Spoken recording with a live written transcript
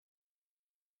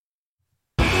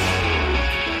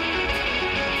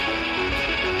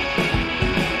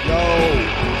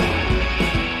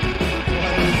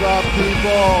up,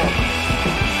 people?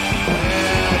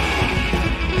 And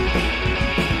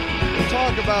we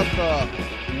talk about the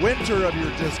winter of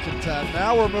your discontent.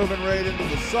 Now we're moving right into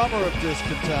the summer of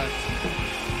discontent.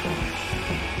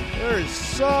 There is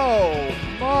so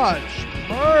much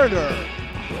murder.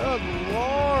 Good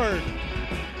Lord.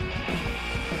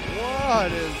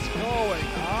 What is going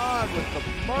on with the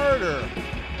murder?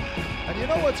 And you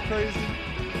know what's crazy?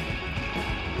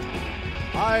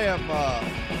 I am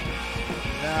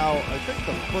now, I think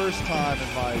the first time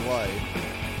in my life,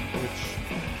 which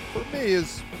for me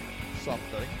is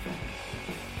something,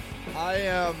 I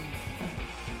am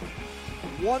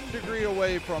 1 degree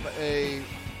away from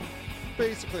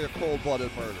basically a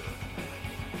cold-blooded murderer.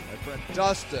 My friend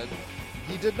Dustin,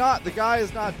 the guy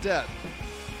is not dead.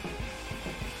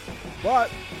 But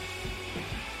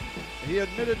he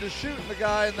admitted to shooting the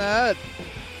guy in the head.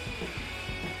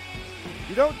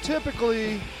 You don't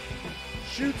typically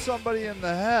shoot somebody in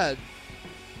the head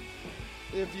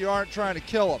if you aren't trying to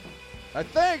kill them.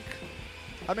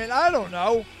 I don't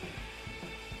know.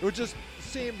 It would just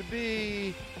seem to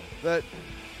be that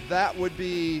would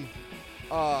be,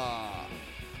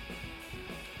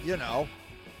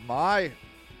 my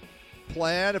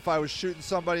plan. If I was shooting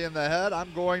somebody in the head,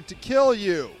 I'm going to kill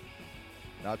you.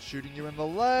 Not shooting you in the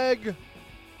leg,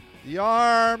 the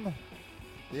arm,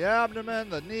 the abdomen,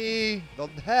 the knee, the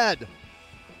head.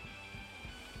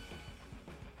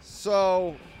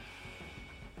 So,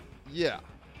 yeah.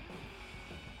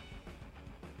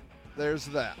 There's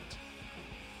that.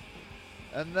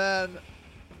 And then,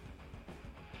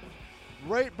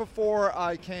 right before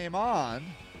I came on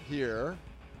here,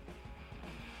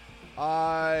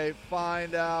 I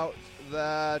find out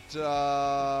that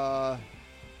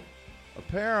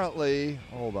apparently,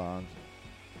 hold on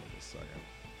wait a second.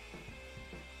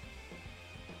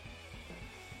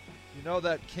 You know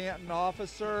that Canton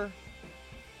officer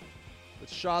that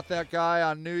shot that guy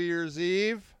on New Year's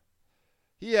Eve?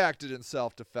 He acted in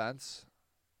self-defense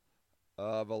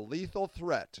of a lethal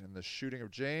threat in the shooting of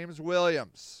James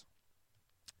Williams.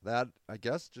 That, I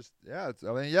guess,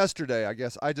 yesterday, I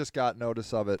guess. I just got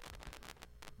notice of it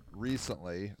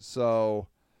recently. So,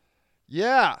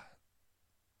 yeah.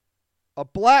 A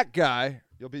black guy,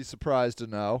 you'll be surprised to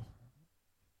know,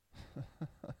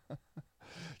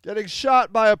 getting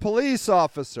shot by a police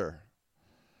officer.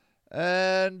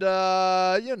 And,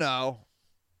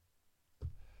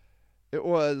 it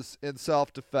was in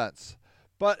self-defense.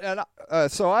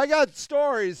 So I got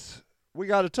stories we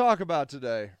got to talk about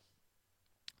today.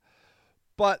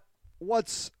 But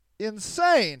what's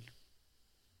insane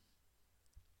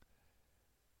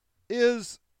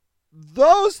is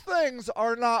those things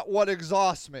are not what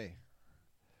exhausts me.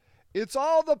 It's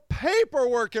all the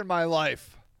paperwork in my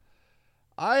life.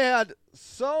 I had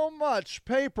so much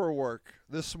paperwork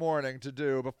this morning to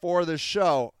do before this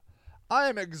show. I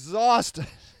am exhausted.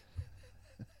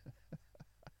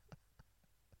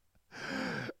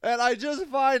 And I just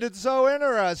find it so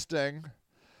interesting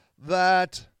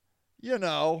that,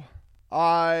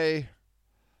 I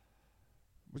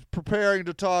was preparing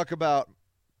to talk about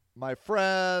my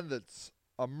friend that's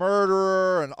a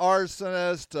murderer, an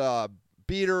arsonist, a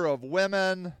beater of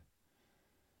women.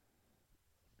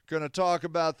 Going to talk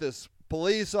about this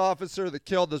police officer that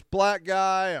killed this black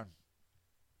guy.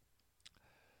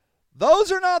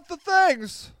 Those are not the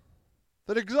things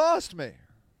that exhaust me.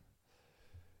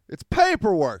 It's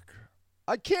paperwork.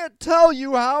 I can't tell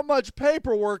you how much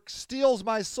paperwork steals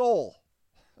my soul.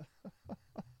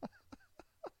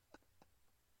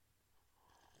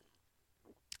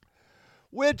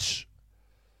 Which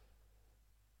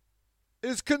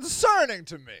is concerning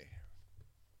to me.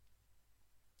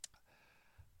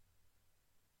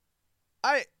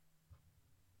 I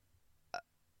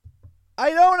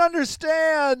don't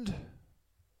understand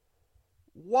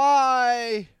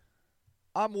why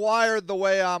I'm wired the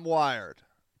way I'm wired.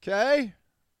 Okay?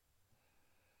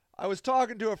 I was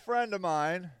talking to a friend of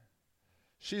mine.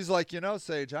 She's like,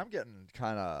 Sage, I'm getting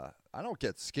I don't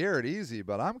get scared easy,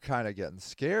 but I'm kind of getting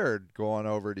scared going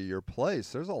over to your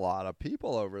place. There's a lot of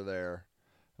people over there.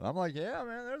 And I'm like, yeah,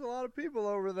 man, there's a lot of people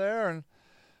over there. And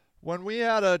when we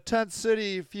had a tent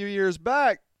city a few years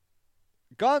back,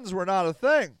 guns were not a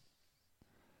thing.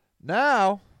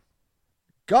 Now,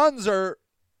 guns are,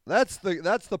 that's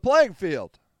the playing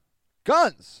field.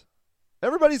 Guns.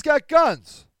 Everybody's got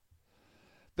guns.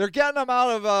 They're getting them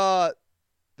out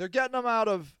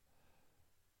of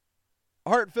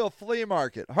Hartville Flea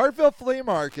Market. Hartville Flea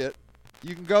Market,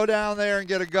 you can go down there and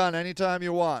get a gun anytime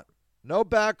you want. No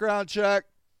background check.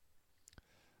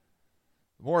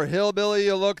 The more hillbilly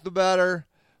you look, the better.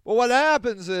 But what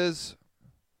happens is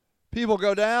people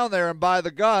go down there and buy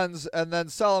the guns and then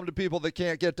sell them to people that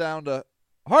can't get down to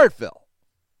Hartville.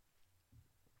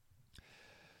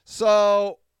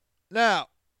 So now,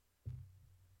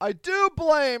 I do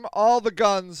blame all the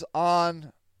guns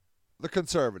on the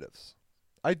conservatives.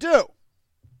 I do.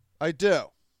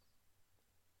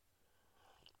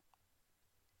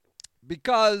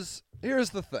 Because here's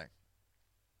the thing.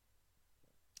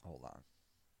 Hold on.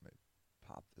 Let me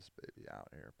pop this baby out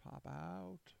here. Pop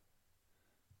out.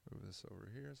 Move this over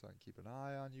here so I can keep an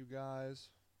eye on you guys.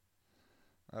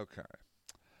 Okay.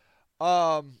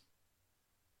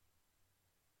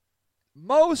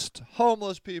 Most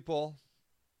homeless people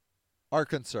are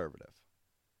conservative.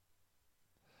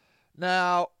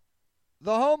 Now,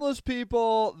 the homeless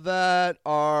people that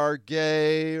are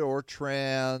gay or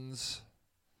trans,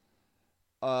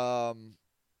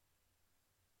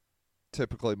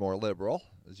 typically more liberal,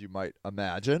 as you might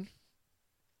imagine.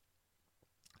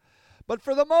 But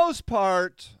for the most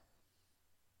part,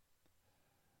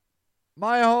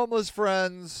 my homeless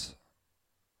friends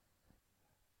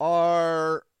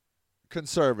are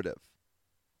conservative.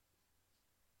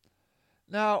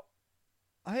 Now,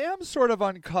 I am sort of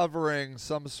uncovering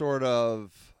some sort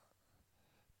of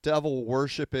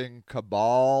devil-worshipping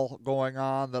cabal going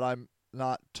on that I'm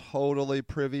not totally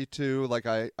privy to. Like,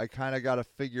 I kind of got to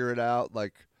figure it out.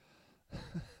 Like,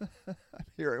 I'm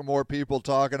hearing more people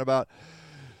talking about.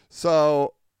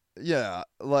 So, yeah,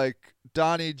 like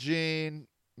Donnie Jean,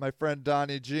 my friend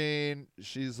Donnie Jean,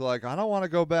 she's like, I don't want to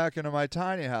go back into my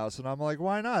tiny house. And I'm like,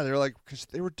 why not? They're like, because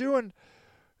they were doing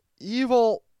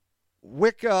evil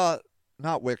Wicca,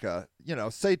 not Wicca,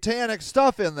 satanic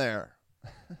stuff in there.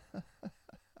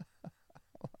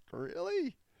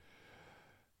 Really?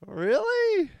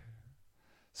 Really?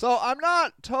 So I'm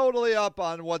not totally up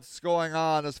on what's going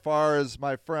on as far as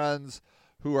my friends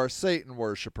who are Satan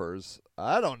worshipers.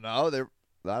 I don't know.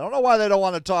 I don't know why they don't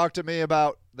want to talk to me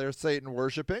about their Satan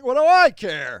worshiping. What do I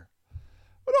care?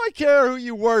 What do I care who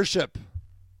you worship?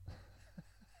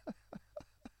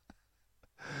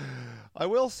 I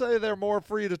will say they're more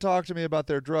free to talk to me about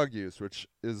their drug use, which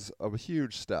is a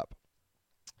huge step.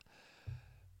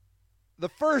 The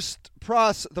first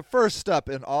step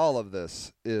in all of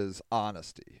this is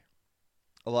honesty.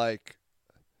 Like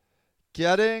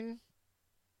getting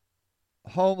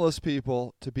homeless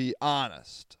people to be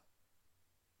honest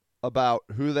about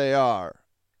who they are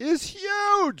is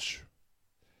huge.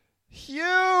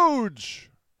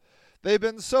 Huge. They've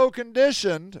been so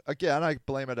conditioned, again, I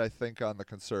blame it, I think, on the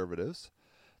conservatives.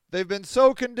 They've been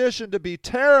so conditioned to be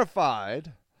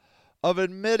terrified of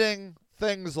admitting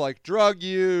things like drug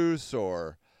use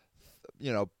or,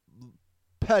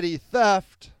 petty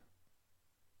theft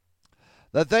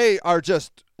that they are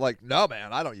just like, no,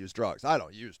 man, I don't use drugs. I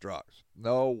don't use drugs.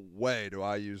 No way do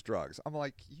I use drugs. I'm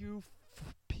like, you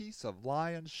piece of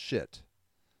lying shit.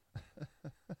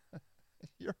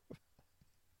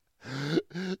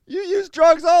 You use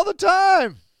drugs all the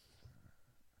time.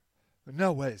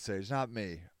 No way, Sage, not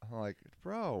me. I'm like,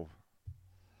 bro,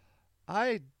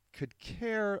 I could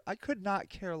not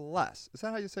care less. Is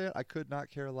that how you say it? I could not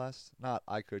care less? Not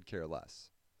I could care less.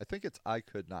 I think it's I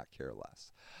could not care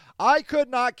less. I could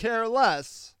not care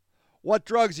less what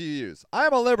drugs you use.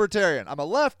 I'm a libertarian. I'm a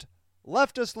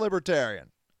leftist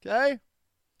libertarian. Okay?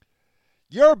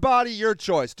 Your body, your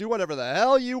choice. Do whatever the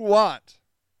hell you want.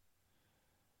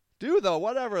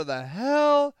 Whatever the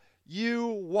hell you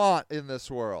want in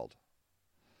this world.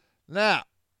 Now,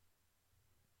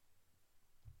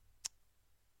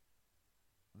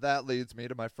 that leads me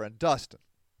to my friend Dustin.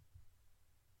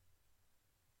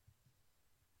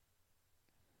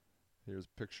 Here's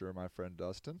a picture of my friend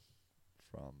Dustin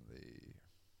from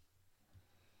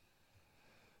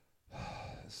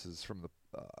this is from the,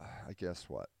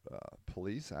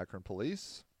 police, Akron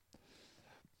police.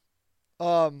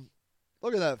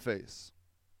 Look at that face.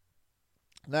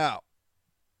 Now,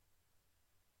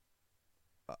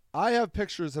 I have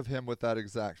pictures of him with that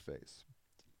exact face.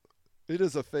 It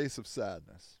is a face of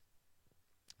sadness.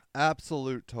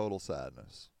 Absolute total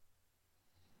sadness.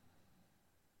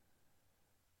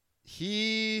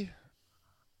 He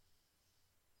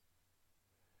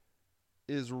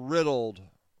is riddled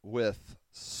with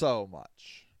so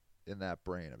much in that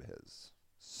brain of his.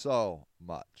 So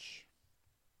much.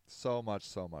 So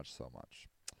much.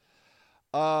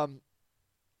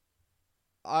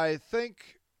 I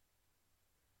think,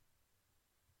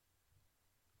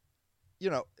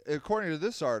 according to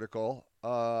this article,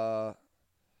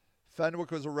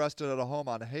 Fenwick was arrested at a home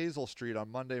on Hazel Street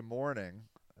on Monday morning,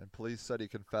 and police said he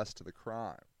confessed to the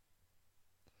crime.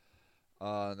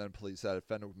 And then police said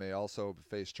Fenwick may also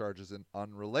face charges in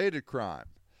unrelated crime.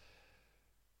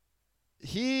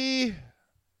 he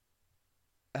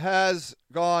has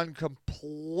gone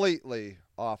completely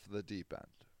off the deep end.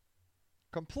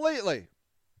 Completely.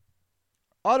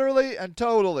 Utterly and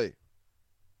totally.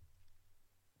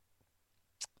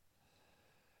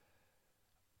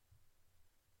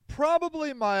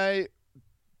 Probably my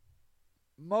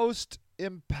most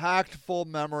impactful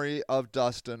memory of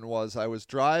Dustin was I was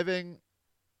driving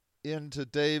into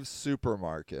Dave's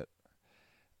supermarket,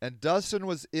 and Dustin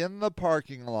was in the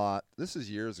parking lot. This is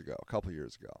years ago, a couple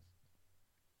years ago.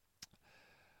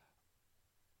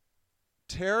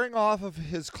 Tearing off of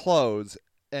his clothes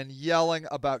and yelling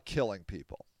about killing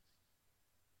people.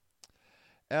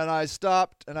 And I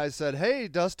stopped and I said, "Hey,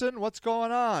 Dustin, what's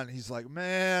going on?" He's like,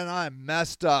 "Man, I'm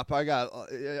messed up. I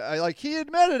like, he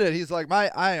admitted it. He's like,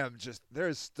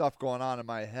 there's stuff going on in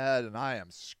my head and I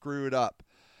am screwed up."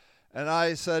 And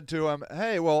I said to him,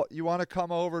 "Hey, well, you want to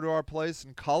come over to our place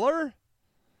and color?"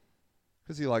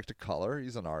 Because he liked to color.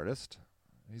 He's an artist.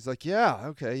 He's like, "Yeah,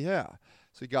 okay, yeah."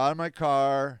 So he got in my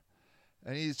car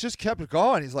and he's just kept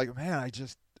going. He's like, "Man,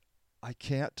 I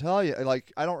can't tell you."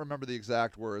 Like, I don't remember the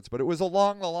exact words, but it was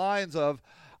along the lines of,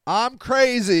 "I'm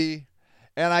crazy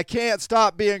and I can't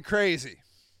stop being crazy."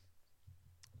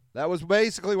 That was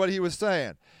basically what he was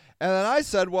saying. And then I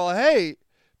said, "Well, hey,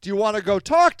 do you want to go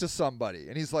talk to somebody?"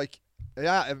 And he's like,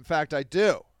 "Yeah, in fact, I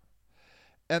do."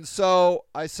 And so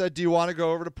I said, "Do you want to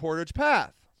go over to Portage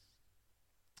Path?"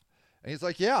 And he's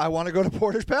like, "Yeah, I want to go to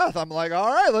Portage Path." I'm like,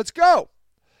 "All right, let's go."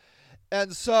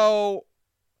 And so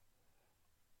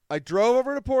I drove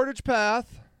over to Portage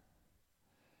Path,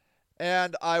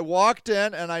 and I walked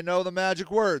in, and I know the magic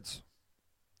words.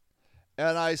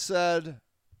 And I said,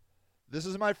 "This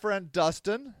is my friend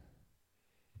Dustin.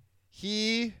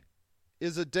 He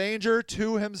is a danger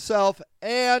to himself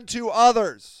and to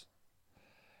others."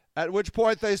 At which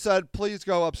point they said, "Please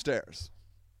go upstairs."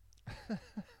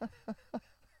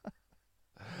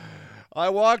 I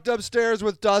walked upstairs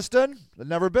with Dustin. I'd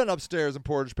never been upstairs in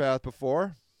Portage Path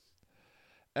before.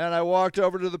 And I walked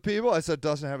over to the people. I said,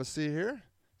 "Dustin, have a seat here."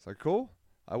 He's like, "Cool."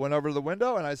 I went over to the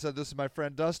window and I said, "This is my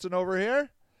friend Dustin over here.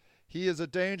 He is a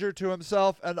danger to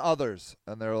himself and others."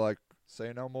 And they're like,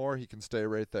 "Say no more. He can stay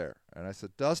right there." And I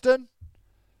said, "Dustin,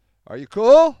 are you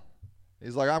cool?"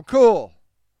 He's like, "I'm cool."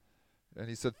 And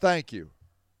he said, "Thank you."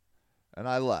 And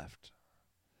I left.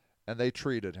 And they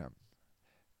treated him.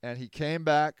 And he came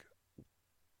back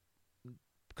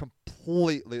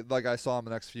completely, like, I saw him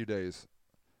the next few days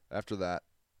after that.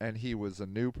 And he was a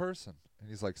new person. And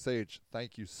he's like, "Sage,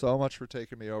 thank you so much for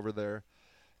taking me over there.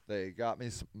 They got me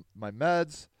my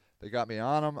meds. They got me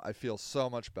on them. I feel so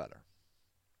much better."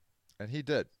 And he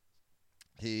did.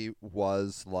 He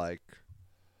was like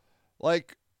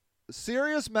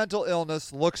serious mental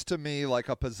illness looks to me like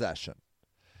a possession.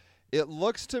 It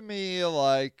looks to me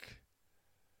like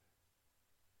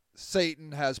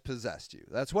Satan has possessed you.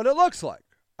 That's what it looks like.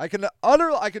 I can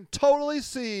totally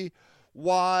see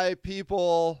why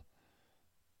people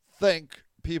think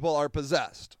people are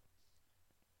possessed.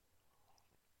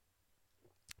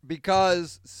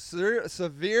 Because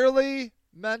severely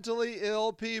mentally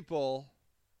ill people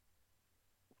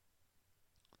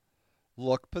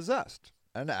look possessed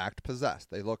and act possessed.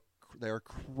 They're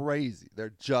crazy.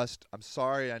 They're just, I'm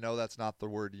sorry, I know that's not the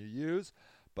word you use,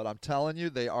 but I'm telling you,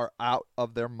 they are out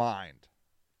of their mind.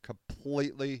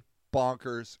 Completely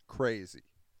bonkers crazy.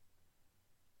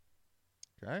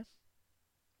 Okay?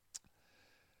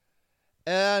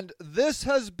 And this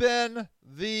has been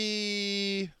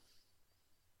the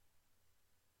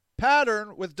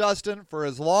pattern with Dustin for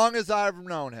as long as I've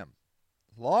known him.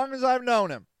 As long as I've known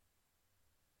him.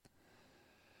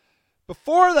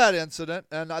 Before that incident,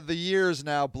 and the years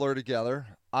now blur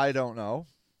together, I don't know.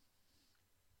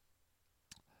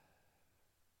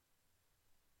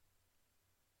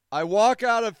 I walk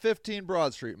out of 15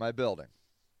 Broad Street, my building,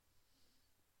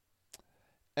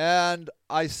 and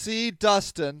I see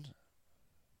Dustin,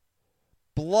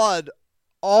 blood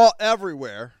all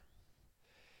everywhere.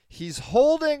 He's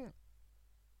holding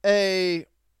a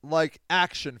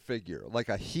action figure, like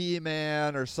a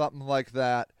He-Man or something like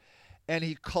that, and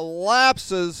he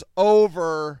collapses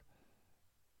over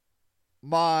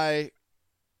my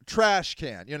trash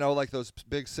can, like those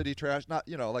big city trash, not,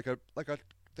 like a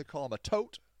they call them a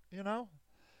tote,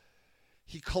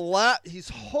 He's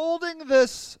holding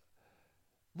this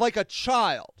like a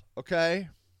child, okay?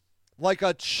 Like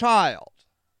a child.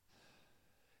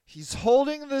 He's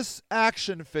holding this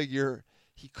action figure.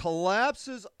 He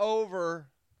collapses over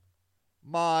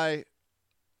my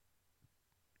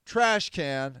trash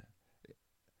can,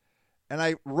 and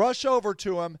I rush over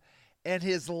to him, and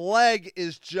his leg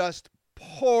is just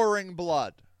pouring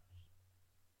blood.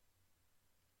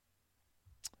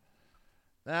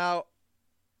 Now,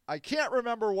 I can't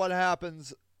remember what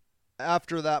happens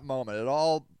after that moment. It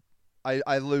all,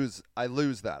 I lose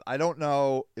that. I don't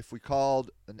know if we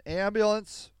called an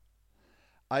ambulance.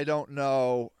 I don't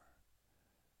know.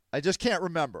 I just can't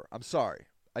remember. I'm sorry.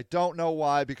 I don't know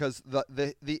why, because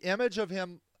the image of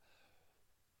him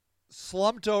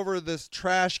slumped over this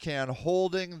trash can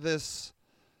holding this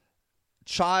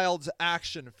child's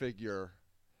action figure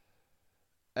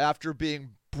after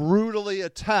being brutally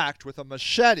attacked with a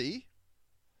machete.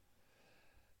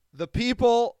 The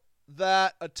people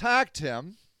that attacked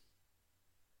him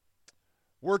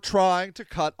were trying to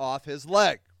cut off his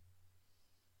leg.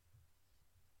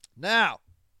 Now,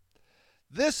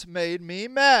 this made me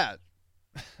mad.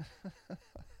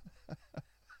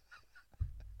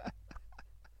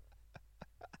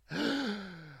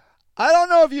 I don't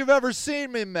know if you've ever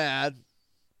seen me mad,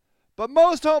 but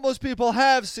most homeless people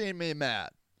have seen me mad.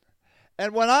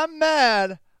 And when I'm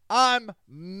mad, I'm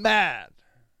mad.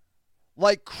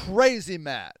 Like crazy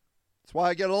mad. That's why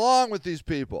I get along with these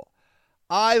people.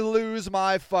 I lose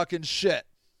my fucking shit.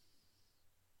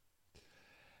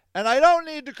 And I don't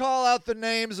need to call out the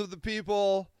names of the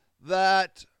people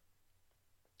that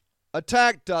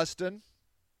attacked Dustin,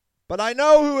 but I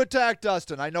know who attacked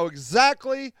Dustin. I know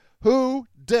exactly who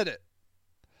did it.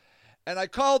 And I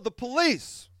called the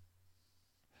police.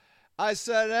 I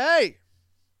said, hey,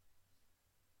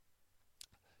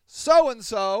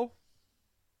 so-and-so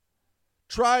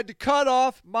tried to cut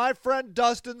off my friend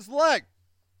Dustin's leg.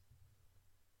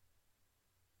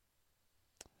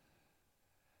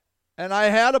 And I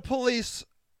had a police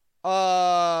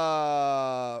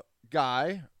guy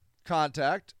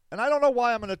contact, and I don't know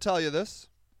why I'm going to tell you this,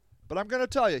 but I'm going to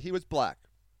tell you, he was black.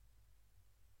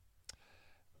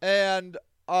 And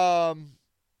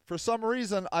for some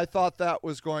reason, I thought that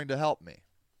was going to help me.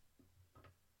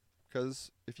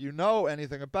 Because if you know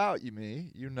anything about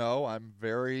me, you know I'm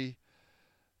very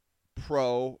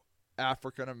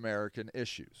pro-African American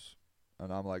issues.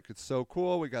 And I'm like, it's so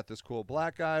cool. We got this cool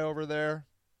black guy over there.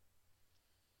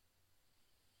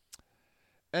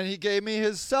 And he gave me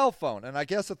his cell phone. And I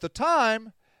guess at the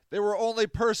time, there were only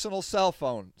personal cell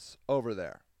phones over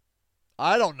there.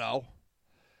 I don't know.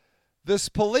 This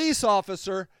police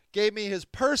officer gave me his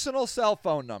personal cell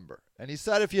phone number. And he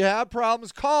said, if you have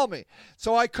problems, call me.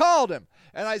 So I called him.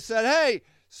 And I said, hey,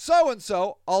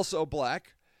 so-and-so, also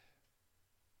black,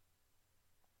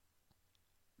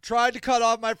 tried to cut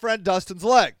off my friend Dustin's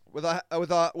leg with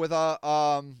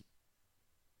a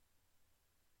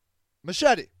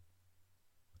machete.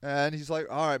 And he's like,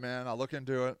 all right, man, I'll look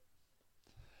into it.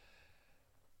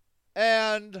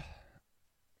 And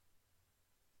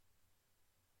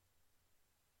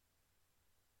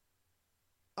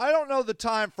I don't know the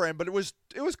time frame, but it was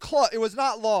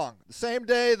not long. The same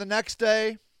day, the next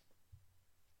day,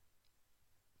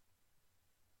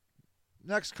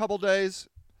 next couple days,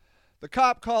 the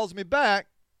cop calls me back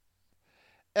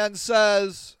and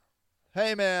says,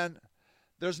 hey, man,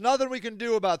 there's nothing we can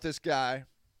do about this guy.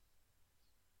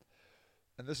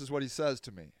 And this is what he says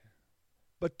to me.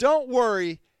 But don't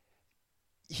worry,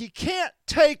 he can't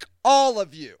take all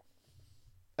of you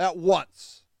at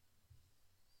once.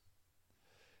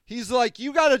 He's like,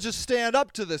 you got to just stand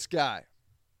up to this guy.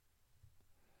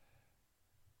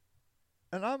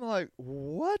 And I'm like,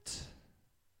 what?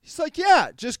 He's like,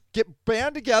 yeah, just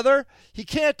band together. He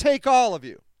can't take all of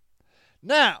you.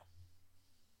 Now,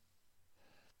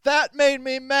 that made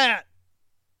me mad.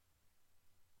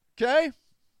 Okay?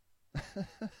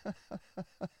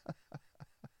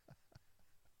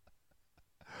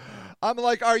 I'm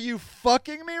like, are you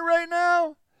fucking me right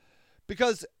now?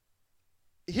 Because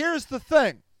here's the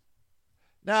thing.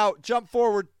 Now, jump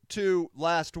forward to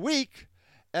last week,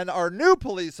 and our new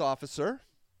police officer,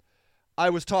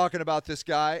 I was talking about this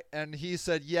guy, and he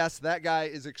said, yes, that guy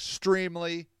is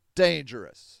extremely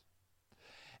dangerous.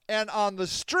 And on the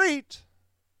street,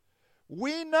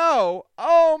 we know,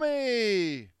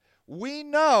 we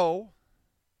know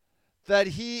that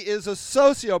he is a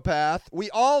sociopath.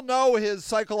 We all know his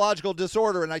psychological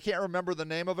disorder, and I can't remember the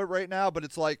name of it right now, but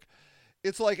it's like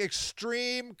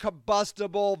extreme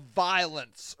combustible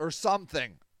violence or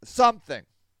something.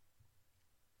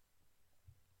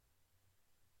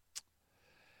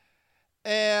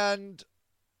 And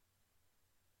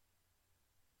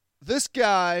this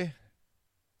guy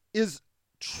is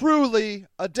truly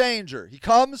a danger. He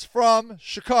comes from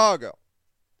Chicago.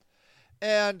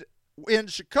 And in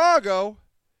Chicago,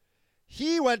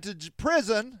 he went to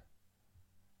prison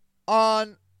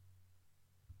on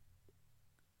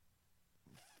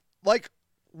like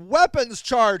weapons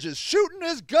charges, shooting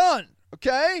his gun,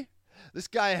 okay? This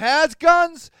guy has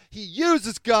guns, he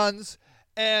uses guns,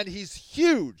 And he's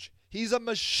huge. He's a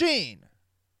machine.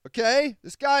 Okay?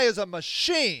 This guy is a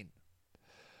machine.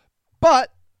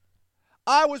 But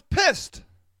I was pissed.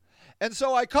 And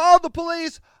so I called the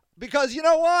police because you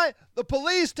know why? The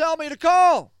police tell me to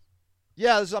call.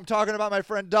 Yes, I'm talking about my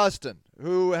friend Dustin,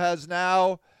 who has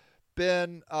now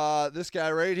been this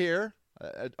guy right here.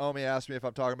 Omi asked me if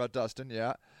I'm talking about Dustin.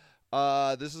 Yeah.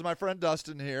 This is my friend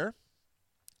Dustin here.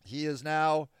 He is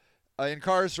now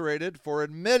incarcerated for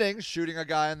admitting shooting a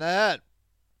guy in the head.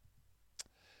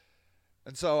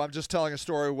 And so I'm just telling a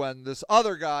story when this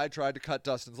other guy tried to cut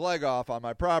Dustin's leg off on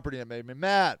my property and made me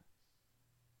mad.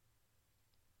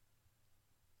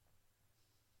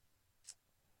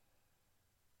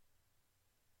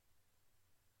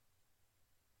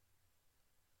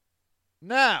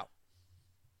 Now,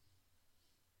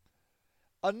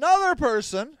 another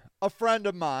person, a friend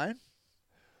of mine,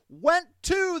 went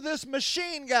to this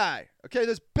machine guy, okay,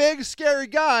 this big, scary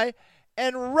guy,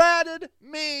 and ratted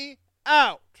me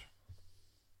out.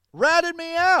 Ratted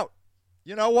me out.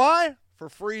 You know why? For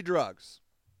free drugs.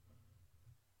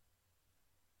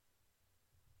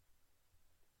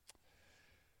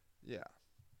 Yeah.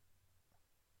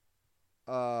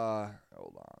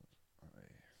 Hold on.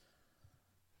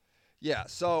 Yeah,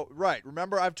 so, right.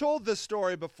 Remember, I've told this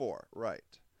story before. Right.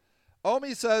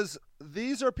 Omi says,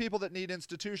 these are people that need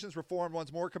institutions reformed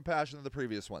ones more compassionate than the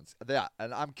previous ones. Yeah,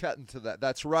 and I'm getting to that.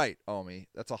 That's right, Omi.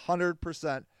 That's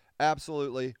 100%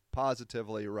 absolutely,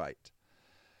 positively right.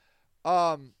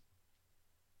 I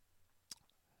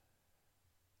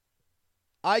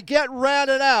get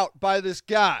ratted out by this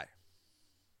guy.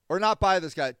 Or not by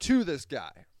this guy, to this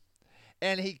guy.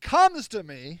 And he comes to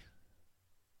me,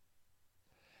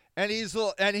 and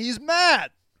he's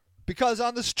mad because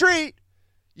on the street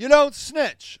you don't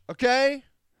snitch, okay?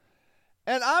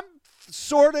 And I'm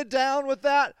sort of down with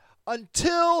that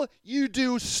until you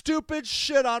do stupid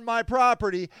shit on my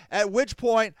property, at which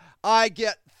point I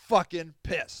get fucking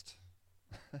pissed.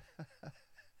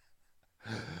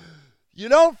 You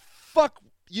don't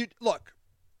look,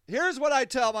 here's what I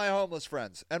tell my homeless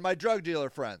friends and my drug dealer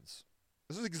friends.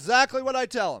 This is exactly what I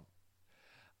tell them.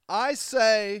 I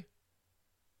say,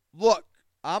 look,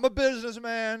 I'm a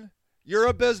businessman. You're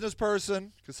a business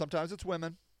person, because sometimes it's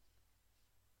women.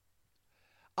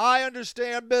 I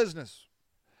understand business.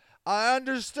 I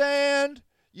understand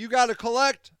you got to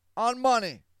collect on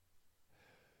money.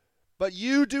 But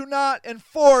you do not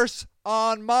enforce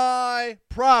on my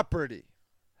property.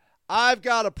 I've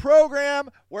got a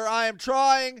program where I am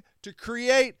trying to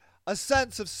create a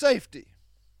sense of safety.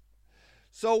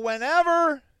 So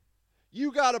whenever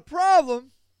you got a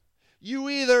problem, you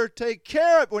either take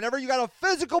care of, whenever you got a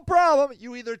physical problem,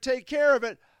 you either take care of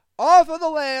it off of the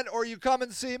land or you come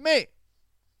and see me.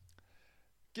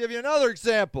 Give you another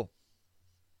example.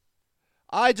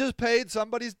 I just paid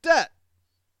somebody's debt.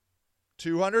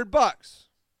 $200.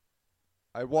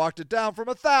 I walked it down from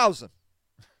 $1,000.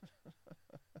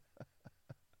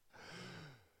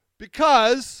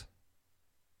 Because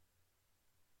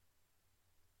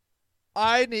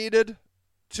I needed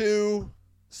to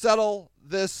settle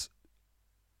this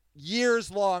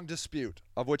years-long dispute,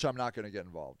 of which I'm not going to get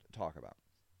involved and talk about.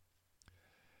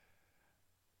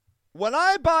 When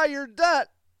I buy your debt,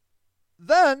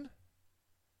 then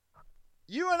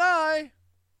you and I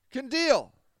can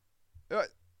deal.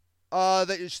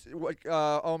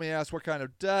 Omi asked what kind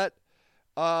of debt.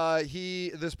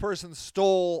 This person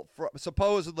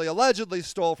allegedly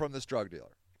stole from this drug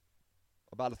dealer.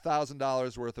 About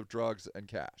 $1,000 worth of drugs and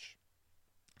cash.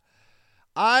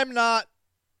 I'm not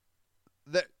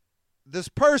that. This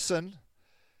person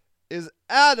is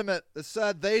adamant that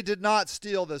said they did not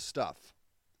steal this stuff.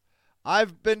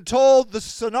 I've been told the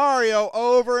scenario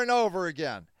over and over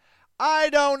again. I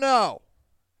don't know.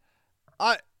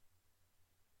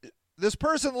 This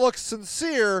person looks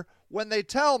sincere when they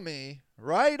tell me,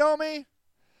 right, Omi?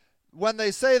 When they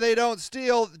say they didn't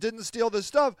steal this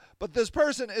stuff, but this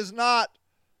person is not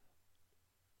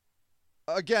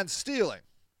against stealing.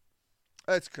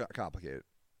 It's complicated.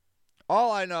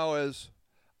 All I know is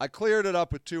I cleared it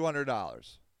up with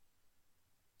 $200.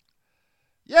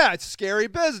 Yeah, it's scary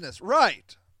business,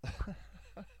 right?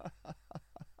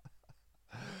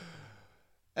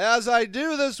 As I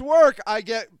do this work, I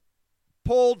get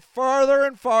pulled farther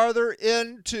and farther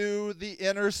into the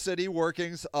inner city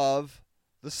workings of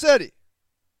the city.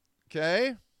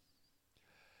 Okay?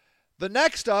 The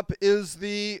next up is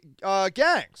the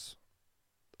gangs.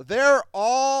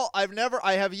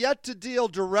 I have yet to deal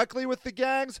directly with the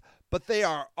gangs, but they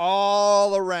are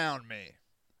all around me.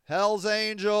 Hell's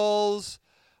Angels,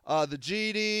 the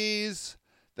GDs,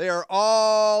 they are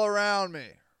all around me.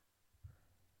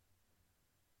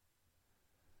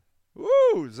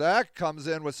 Woo! Zach comes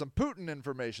in with some Putin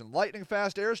information. Lightning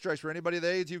fast airstrikes for anybody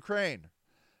that aids Ukraine.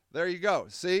 There you go.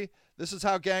 See? This is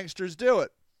how gangsters do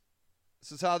it.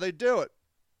 This is how they do it.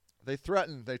 They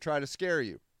threaten. They try to scare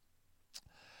you.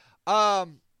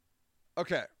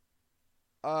 Okay.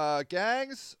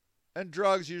 Gangs and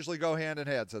drugs usually go hand in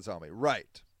hand, says Omi.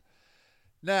 Right.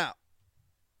 Now,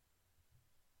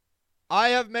 I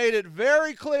have made it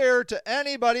very clear to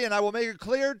anybody, and I will make it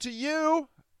clear to you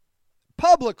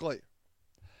publicly.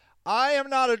 I am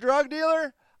not a drug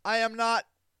dealer. I am not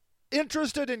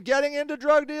interested in getting into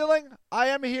drug dealing. I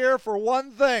am here for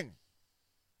one thing: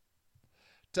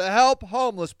 to help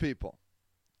homeless people.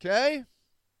 Okay?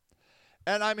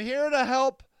 And I'm here to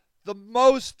help the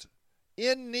most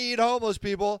in-need homeless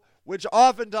people, which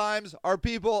oftentimes are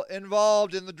people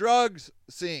involved in the drugs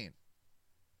scene.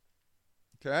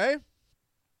 Okay?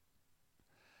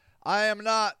 I am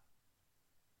not,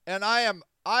 and I am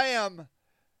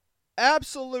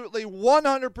absolutely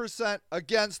 100%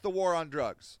 against the war on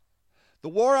drugs. The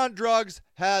war on drugs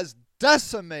has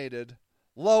decimated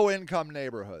low-income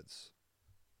neighborhoods.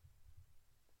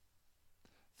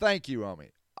 Thank you, Omi.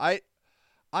 I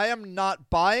am not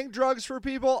buying drugs for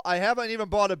people. I haven't even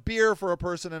bought a beer for a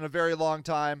person in a very long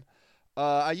time.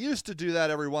 I used to do that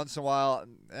every once in a while.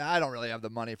 I don't really have the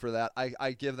money for that.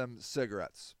 I give them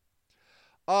cigarettes.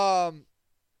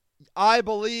 I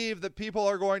believe that people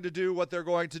are going to do what they're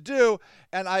going to do,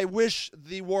 and I wish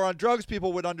the war on drugs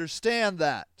people would understand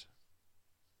that.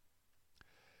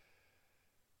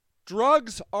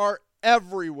 Drugs are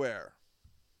everywhere.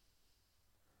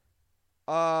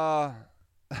 Omi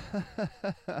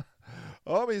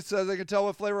says, I can tell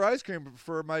what flavor ice cream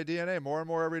for my DNA. More and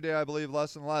more every day, I believe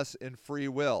less and less in free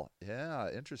will. Yeah,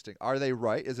 interesting. Are they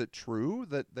right? Is it true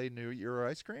that they knew your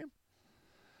ice cream?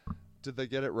 Did they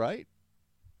get it right?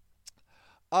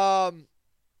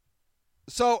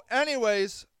 So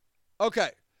anyways, okay.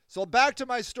 So back to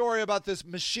my story about this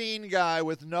machine guy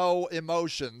with no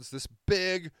emotions, this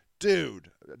big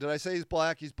dude. Did I say he's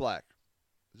black? He's black.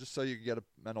 Just so you can get a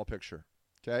mental picture.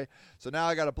 Okay? So now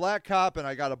I got a black cop and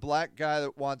I got a black guy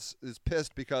that is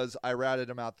pissed because I ratted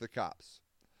him out to the cops.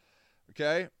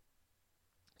 Okay?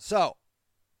 So,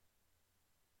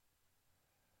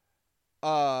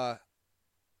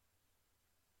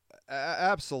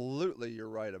 absolutely you're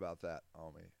right about that,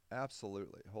 Omi.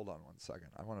 Absolutely. Hold on one second.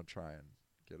 I want to try and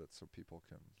get it so people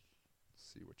can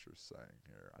see what you're saying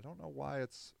here. I don't know why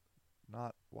it's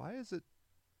not. Why is it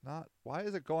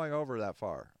going over that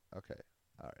far? Okay.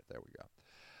 All right, there we go.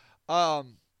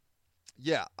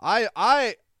 Yeah,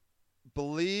 I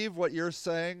believe what you're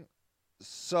saying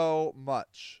so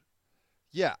much.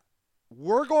 Yeah,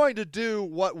 we're going to do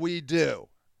what we do.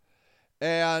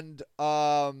 And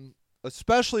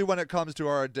especially when it comes to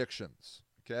our addictions,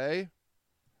 okay?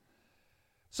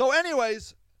 So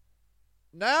anyways,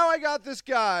 now I got this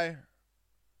guy.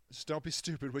 Just don't be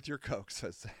stupid with your Coke,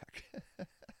 says Zach.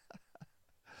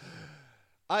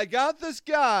 I got this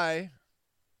guy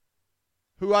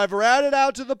who I've ratted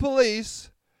out to the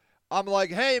police. I'm like,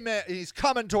 hey, man, he's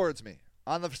coming towards me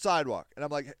on the sidewalk. And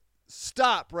I'm like,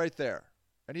 stop right there.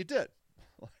 And he did.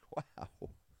 I'm like, wow.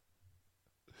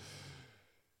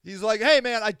 He's like, hey,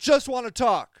 man, I just want to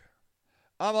talk.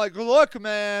 I'm like, look,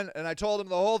 man. And I told him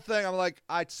the whole thing. I'm like,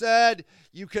 I said,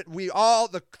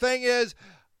 the thing is,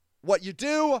 what you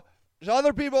do to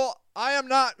other people, I am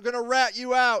not going to rat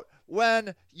you out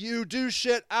when you do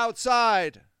shit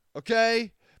outside,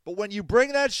 okay? But when you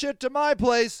bring that shit to my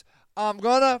place, I'm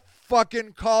going to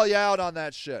fucking call you out on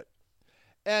that shit.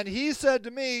 And he said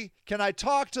to me, can I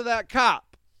talk to that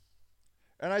cop?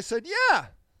 And I said, yeah.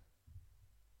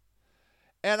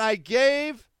 And I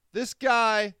gave this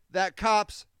guy that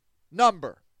cop's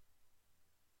number.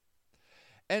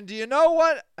 And do you know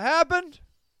what happened?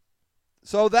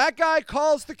 So that guy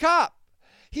calls the cop.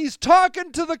 He's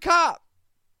talking to the cop.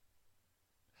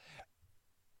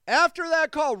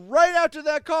 Right after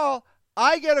that call,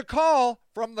 I get a call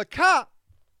from the cop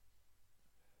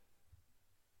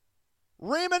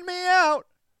reaming me out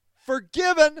for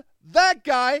giving that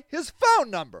guy his phone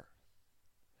number.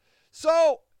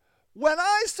 So when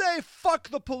I say fuck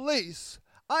the police,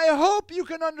 I hope you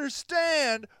can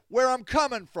understand where I'm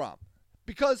coming from.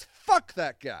 Because fuck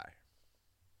that guy.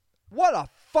 What a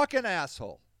fucking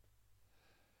asshole.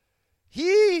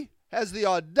 He has the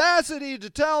audacity to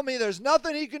tell me there's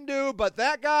nothing he can do, but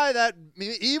that guy, that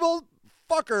evil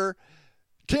fucker,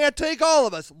 can't take all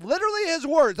of us. Literally his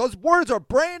words. Those words are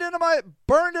burned into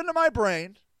my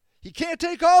brain. He can't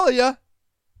take all of you. I'm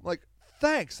like,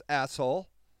 thanks, asshole.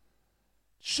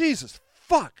 Jesus,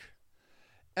 fuck.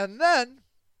 And then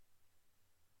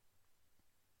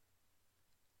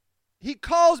He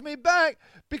calls me back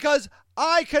because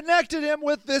I connected him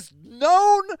with this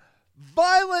known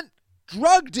violent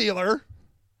drug dealer,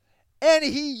 and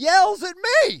he yells at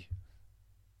me.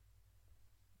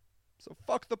 So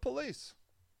fuck the police.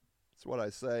 That's what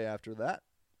I say after that.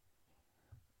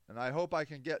 And I hope I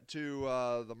can get to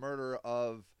the murder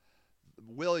of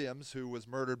Williams, who was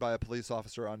murdered by a police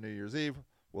officer on New Year's Eve.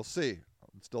 We'll see.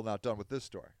 I'm still not done with this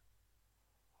story.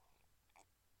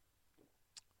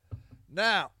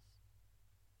 Now,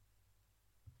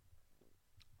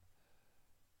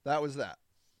 that was that.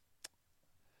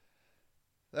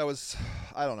 That was,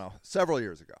 I don't know, several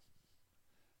years ago.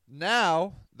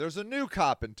 Now, there's a new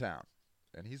cop in town,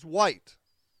 and he's white.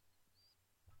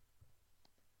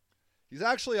 He's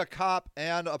actually a cop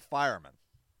and a fireman,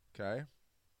 okay?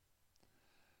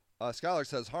 Skylark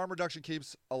says, harm reduction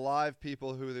keeps alive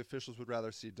people who the officials would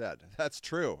rather see dead. That's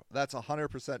true. That's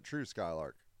 100% true,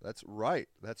 Skylark. That's right.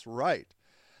 That's right.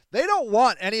 They don't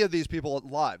want any of these people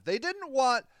alive. They didn't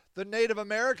want the Native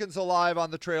Americans alive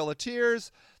on the Trail of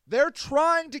Tears. They're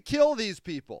trying to kill these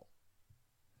people.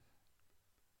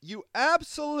 You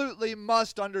absolutely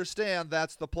must understand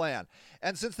that's the plan.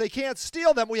 And since they can't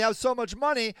steal them, we have so much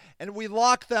money and we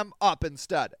lock them up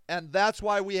instead. And that's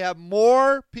why we have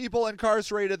more people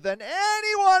incarcerated than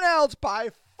anyone else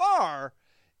by far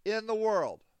in the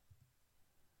world.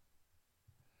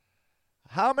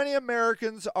 How many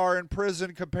Americans are in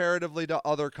prison comparatively to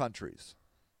other countries?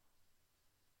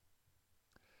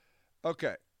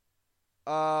 Okay.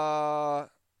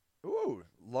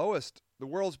 Lowest. The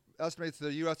world estimates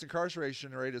the U.S.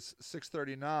 incarceration rate is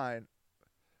 639.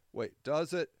 Wait,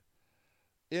 does it?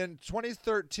 In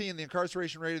 2013, the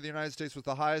incarceration rate of the United States was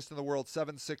the highest in the world,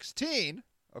 716.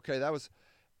 Okay, that was,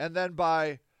 and then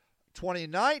by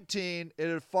 2019, it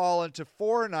had fallen to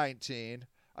 419.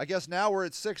 I guess now we're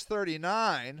at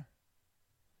 639.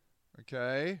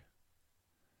 Okay.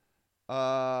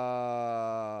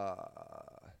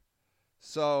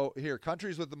 So here,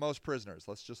 countries with the most prisoners.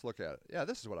 Let's just look at it. Yeah,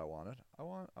 this is what I wanted. I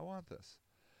want this.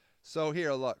 So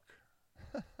here, look.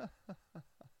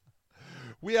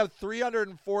 We have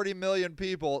 340 million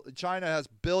people. China has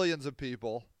billions of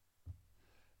people.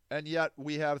 And yet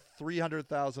we have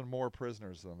 300,000 more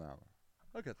prisoners than them.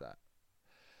 Look at that.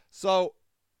 So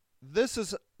this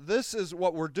is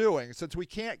what we're doing. Since we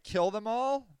can't kill them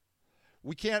all,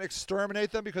 we can't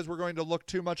exterminate them because we're going to look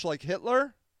too much like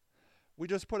Hitler. We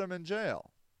just put them in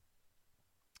jail.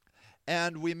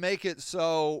 And we make it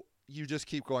so you just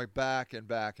keep going back and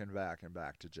back and back and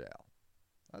back to jail.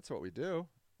 That's what we do.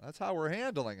 That's how we're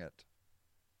handling it.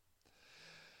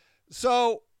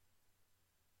 So,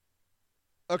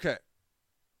 okay.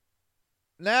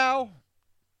 Now,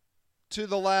 to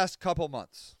the last couple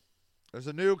months. There's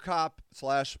a new cop /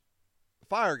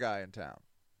 fire guy in town.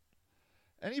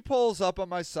 And he pulls up on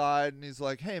my side and he's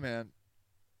like, hey, man.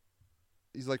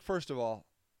 He's like, first of all,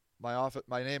 my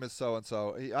name is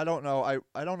so-and-so. I don't know.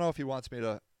 I don't know if he wants me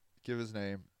to give his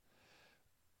name.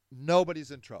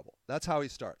 Nobody's in trouble. That's how he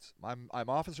starts. I'm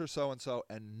officer so-and-so,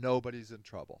 and nobody's in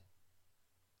trouble.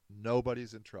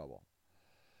 Nobody's in trouble.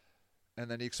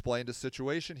 And then he explained a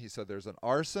situation. He said there's an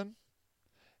arson,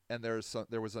 and there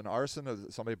was an arson.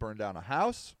 Somebody burned down a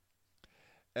house,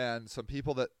 and some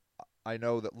people that I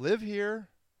know that live here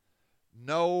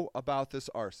know about this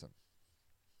arson.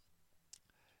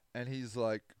 And he's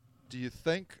like, do you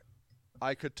think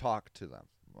I could talk to them?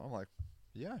 I'm like,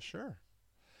 yeah, sure.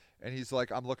 And he's like,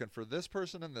 I'm looking for this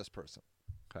person and this person.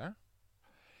 Okay.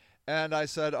 And I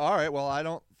said, all right, well, I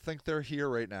don't think they're here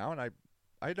right now. And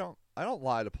I don't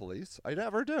lie to police. I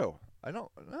never do. I'm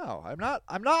not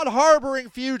harboring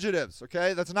fugitives.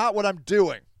 Okay. That's not what I'm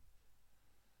doing.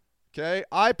 Okay.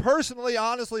 I personally,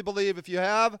 honestly believe if you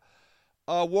have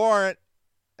a warrant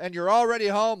and you're already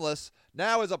homeless,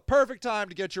 now is a perfect time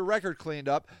to get your record cleaned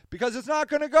up because it's not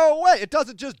going to go away. It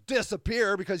doesn't just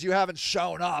disappear because you haven't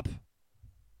shown up.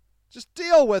 Just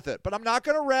deal with it. But I'm not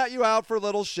going to rat you out for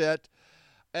little shit.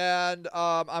 And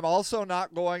I'm also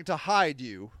not going to hide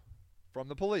you from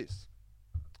the police.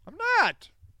 I'm not.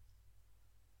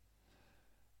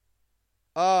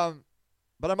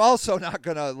 But I'm also not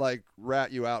going to,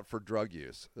 rat you out for drug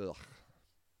use. Ugh.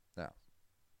 No.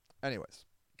 Anyways.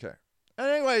 Okay.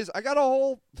 Anyways, I got a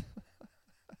whole...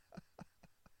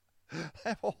 I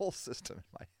have a whole system in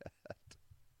my head.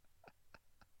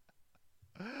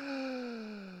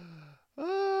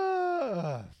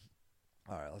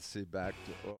 All right, let's see. Back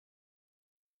to... Oh,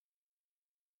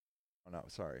 no,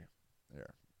 sorry.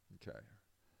 Here. Okay.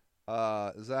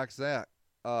 Zach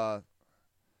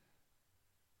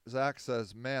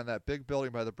says, man, that big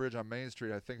building by the bridge on Main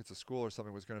Street, I think it's a school or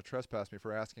something, was going to trespass me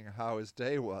for asking how his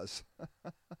day was.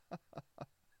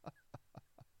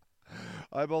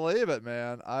 I believe it,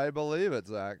 man. I believe it,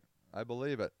 Zach. I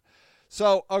believe it.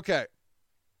 So, okay.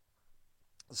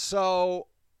 So,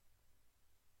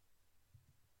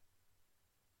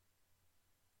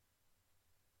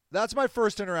 that's my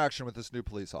first interaction with this new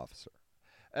police officer.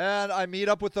 And I meet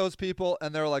up with those people,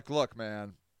 and they're like, look,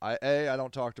 man, I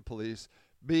don't talk to police.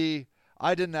 B,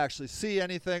 I didn't actually see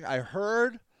anything. I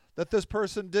heard that this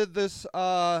person did this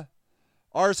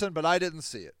arson, but I didn't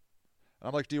see it. And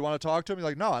I'm like, do you want to talk to him? He's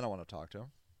like, no, I don't want to talk to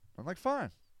him. I'm like,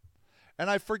 fine. And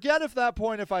I forget if that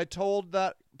point, if I told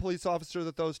that police officer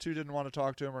that those two didn't want to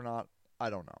talk to him or not.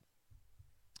 I don't know.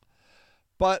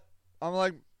 But I'm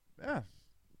like, yeah,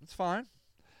 it's fine.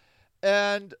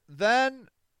 And then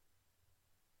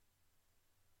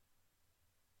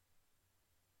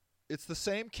it's the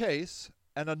same case,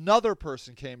 and another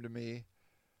person came to me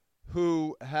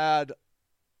who had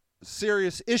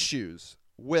serious issues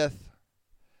with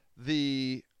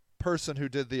the person who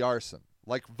did the arson,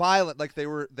 like violent, like they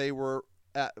were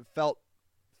felt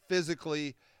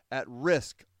physically at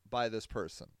risk by this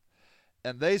person.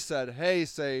 And they said, hey,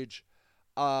 Sage,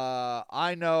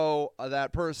 I know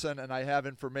that person and I have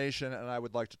information and I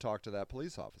would like to talk to that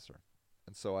police officer.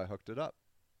 And so I hooked it up.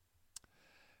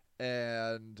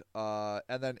 And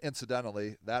then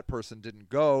incidentally, that person didn't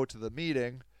go to the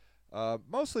meeting,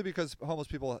 mostly because homeless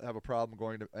people have a problem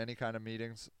going to any kind of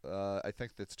meetings. I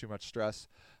think that's too much stress.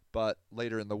 But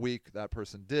later in the week, that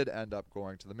person did end up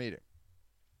going to the meeting.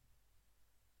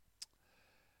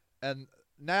 And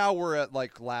now we're at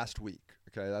like last week.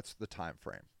 Okay, that's the time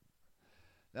frame.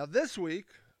 Now this week,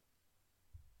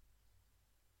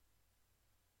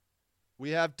 we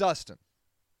have Dustin.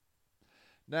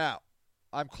 Now,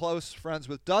 I'm close friends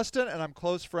with Dustin, and I'm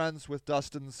close friends with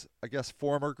Dustin's, I guess,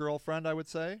 former girlfriend, I would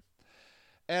say.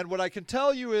 And what I can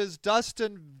tell you is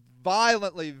Dustin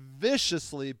violently,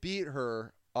 viciously beat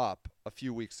her up a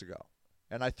few weeks ago.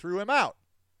 And I threw him out.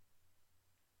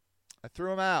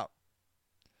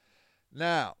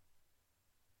 Now,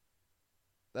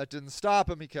 that didn't stop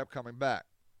him. He kept coming back.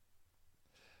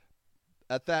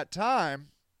 At that time,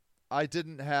 I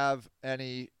didn't have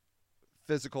any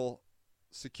physical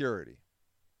security.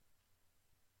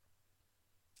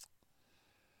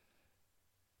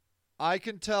 I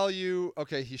can tell you,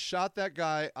 okay, he shot that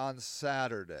guy on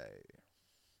Saturday.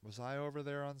 Was I over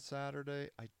there on Saturday?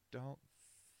 I don't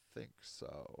think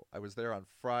so. I was there on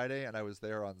Friday and I was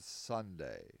there on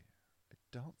Sunday. I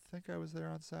don't think I was there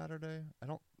on Saturday.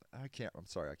 I'm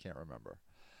sorry, I can't remember.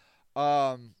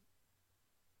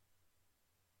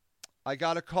 I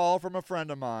got a call from a friend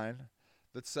of mine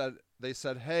that said,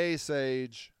 hey,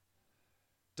 Sage,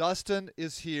 Dustin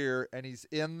is here and he's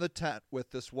in the tent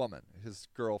with this woman, his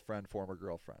girlfriend, former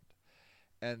girlfriend.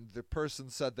 And the person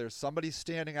said there's somebody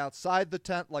standing outside the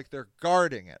tent like they're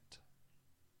guarding it.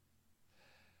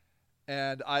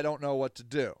 And I don't know what to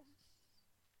do.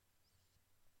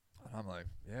 And I'm like,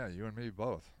 yeah, you and me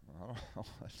both. I don't know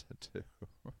what to do.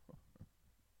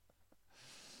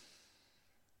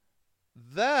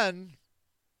 Then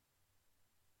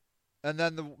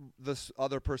this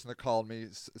other person that called me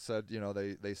said,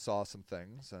 they saw some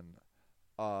things, and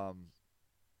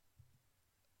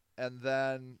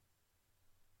then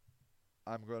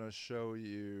I'm going to show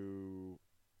you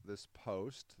this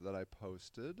post that I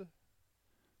posted.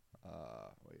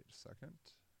 Wait a second.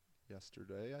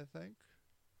 Yesterday, I think.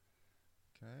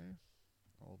 Okay.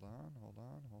 Hold on.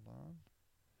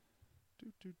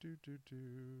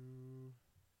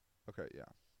 Okay, yeah.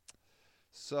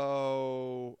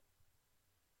 So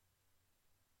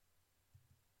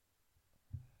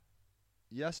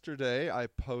yesterday I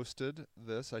posted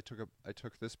this. I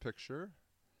took this picture.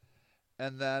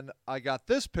 And then I got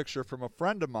this picture from a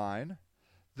friend of mine.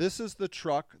 This is the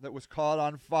truck that was caught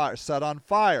on fire, set on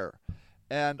fire.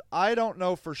 And I don't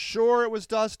know for sure it was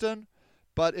Dustin,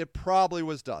 but it probably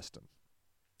was Dustin.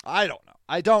 I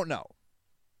don't know.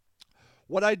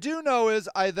 What I do know is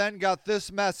I then got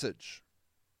this message.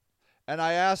 And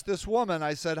I asked this woman,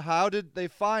 I said, how did they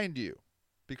find you?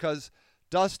 Because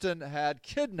Dustin had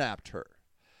kidnapped her.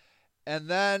 And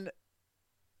then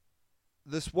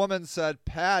this woman said,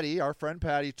 Patty, our friend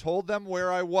Patty, told them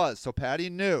where I was. So Patty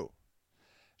knew.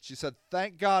 She said,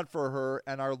 thank God for her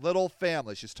and our little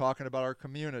family. She's talking about our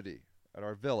community at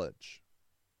our village.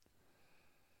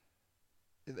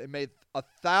 They made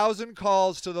 1,000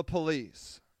 calls to the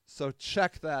police. So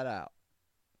check that out.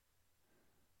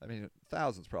 I mean,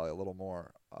 1,000's probably a little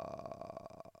more.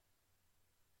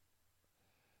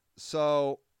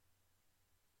 So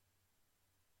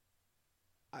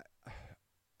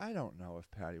I don't know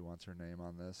if Patty wants her name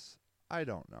on this. I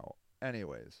don't know.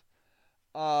 Anyways,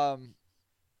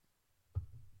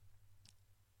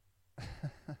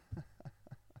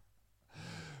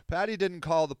 Patty didn't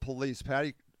call the police.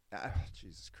 Patty,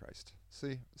 Jesus Christ.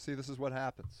 See, this is what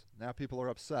happens. Now people are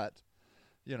upset.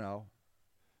 You know,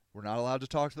 we're not allowed to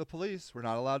talk to the police. We're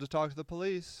not allowed to talk to the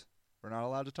police. We're not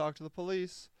allowed to talk to the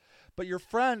police. But your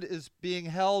friend is being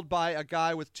held by a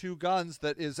guy with 2 guns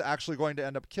that is actually going to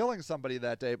end up killing somebody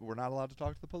that day, but we're not allowed to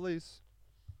talk to the police.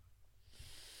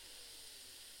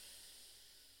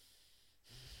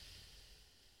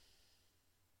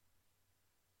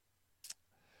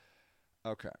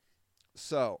 Okay.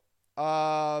 So, okay,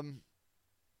 I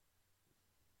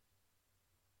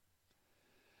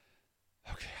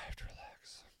have to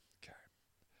relax. Okay.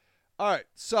 All right.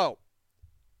 So,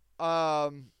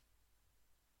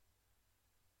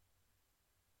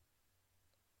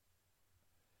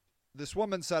 this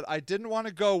woman said, I didn't want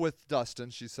to go with Dustin,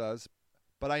 she says,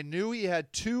 but I knew he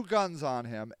had 2 guns on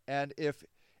him, and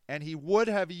he would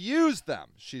have used them,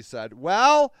 she said.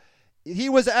 Well, he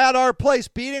was at our place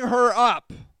beating her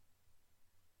up.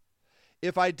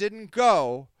 If I didn't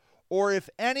go, or if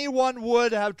anyone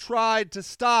would have tried to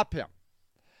stop him.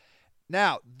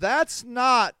 Now, that's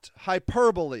not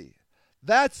hyperbole.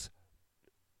 That's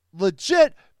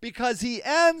legit, because he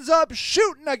ends up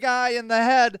shooting a guy in the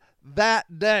head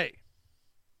that day.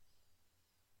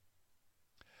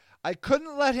 I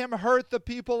couldn't let him hurt the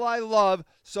people I love,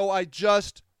 so I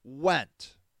just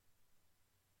went.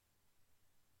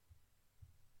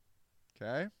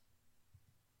 Okay?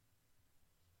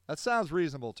 That sounds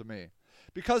reasonable to me.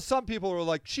 Because some people are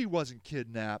like, she wasn't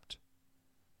kidnapped.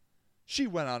 She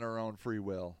went on her own free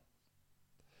will.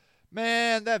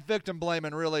 Man, that victim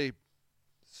blaming really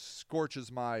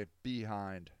scorches my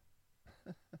behind.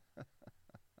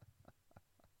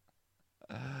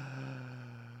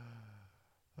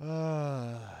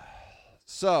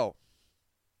 So,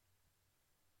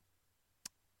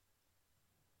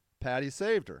 Patty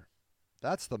saved her.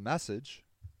 That's the message.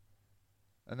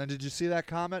 And then did you see that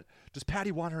comment? Does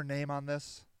Patty want her name on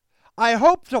this? I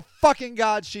hope to fucking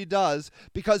God she does,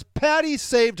 because Patty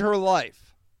saved her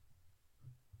life.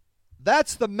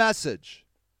 That's the message.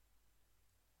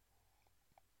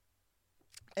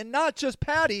 And not just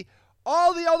Patty,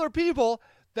 all the other people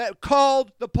that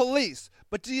called the police.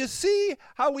 But do you see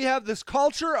how we have this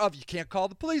culture of you can't call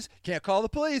the police, can't call the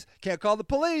police, can't call the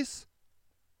police?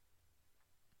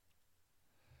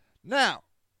 Now,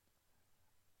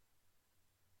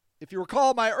 if you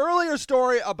recall my earlier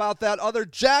story about that other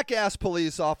jackass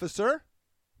police officer,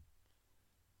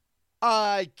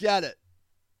 I get it.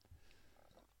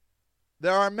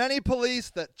 There are many police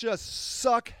that just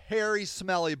suck hairy,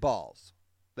 smelly balls.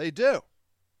 They do.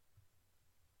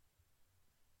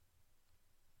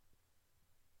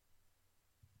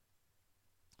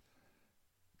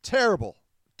 Terrible.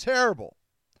 Terrible.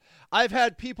 I've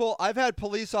had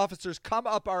police officers come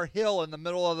up our hill in the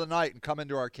middle of the night and come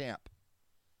into our camp.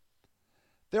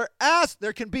 There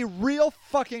can be real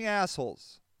fucking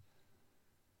assholes.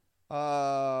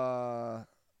 Wow,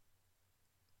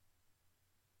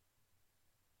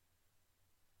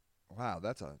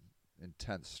 that's an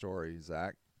intense story,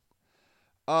 Zach.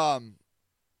 But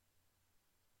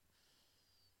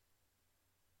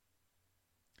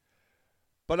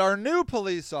our new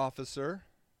police officer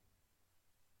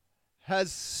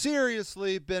has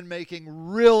seriously been making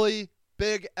really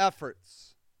big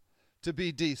efforts to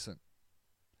be decent.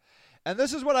 And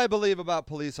this is what I believe about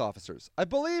police officers. I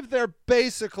believe they're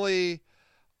basically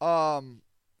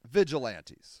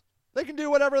vigilantes. They can do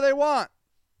whatever they want.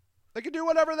 They can do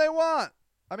whatever they want.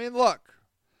 I mean, look.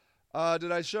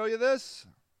 Did I show you this?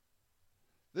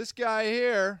 This guy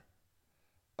here.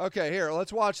 Okay, here,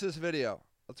 let's watch this video.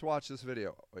 Let's watch this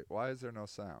video. Wait, why is there no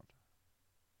sound?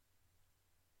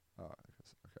 Oh,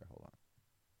 okay, hold on.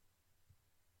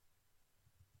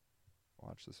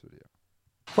 Watch this video.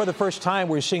 For the first time,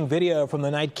 we're seeing video from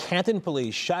the night Canton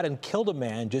police shot and killed a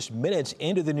man just minutes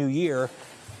into the new year.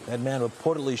 That man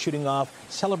reportedly shooting off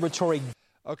celebratory.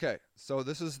 Okay, so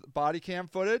this is body cam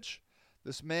footage.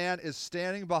 This man is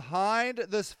standing behind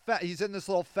this he's in this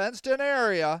little fenced-in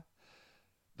area.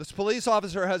 This police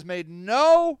officer has made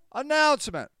no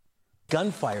announcement.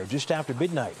 Gunfire just after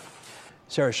midnight.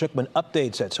 Sarah Shookman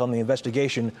updates us on the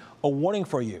investigation. A warning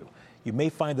for you. You may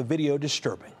find the video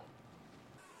disturbing.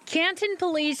 Canton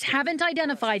police haven't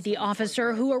identified the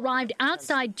officer who arrived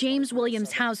outside James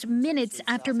Williams' house minutes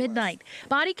after midnight.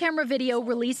 Body camera video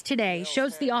released today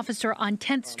shows the officer on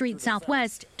 10th Street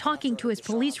Southwest talking to his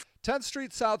police. 10th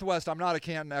Street Southwest, I'm not a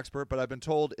Canton expert, but I've been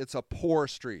told it's a poor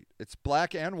street. It's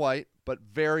black and white, but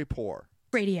very poor.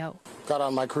 Radio. Got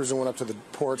on my cruiser and went up to the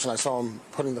porch, and I saw him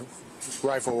putting the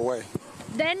rifle away.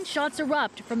 Then shots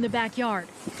erupt from the backyard.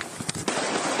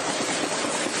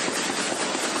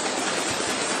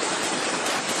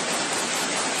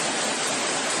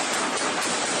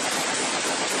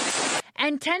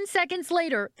 10 seconds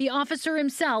later, the officer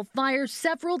himself fires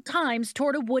several times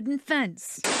toward a wooden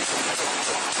fence.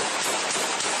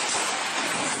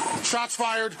 Shots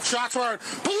fired. Shots fired.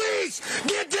 Police,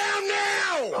 get down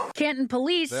now! Canton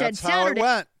police said That's how it Saturday.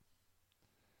 went.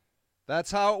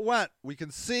 That's how it went. We can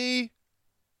see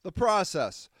the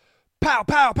process. Pow,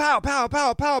 pow, pow, pow,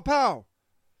 pow, pow, pow.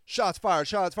 Shots fired,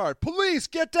 shots fired. Police,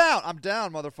 get down. I'm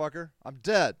down, motherfucker. I'm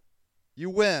dead. You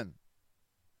win.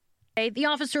 The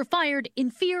officer fired in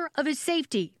fear of his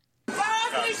safety.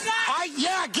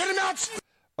 Yeah, get him out.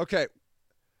 Okay.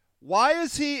 Why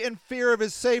is he in fear of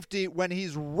his safety when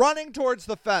he's running towards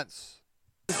the fence?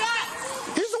 He's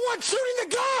the one shooting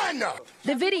the gun.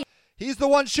 The video He's the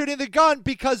one shooting the gun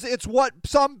because it's what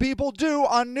some people do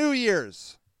on New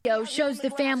Year's. shows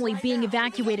the family being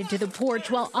evacuated to the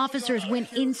porch while officers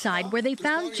went inside where they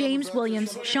found James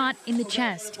Williams shot in the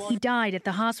chest. He died at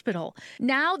the hospital.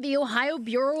 Now the Ohio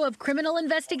Bureau of Criminal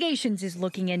Investigations is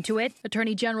looking into it.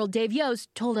 Attorney General Dave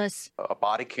Yost told us. A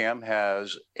body cam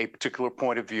has a particular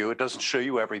point of view. It doesn't show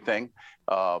you everything.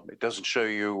 It doesn't show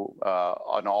you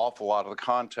an awful lot of the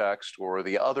context or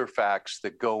the other facts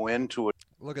that go into it.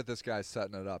 Look at this guy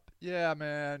setting it up. Yeah,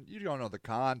 man, you don't know the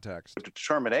context. The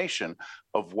determination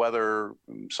of whether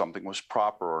something was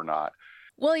proper or not.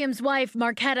 Williams' wife,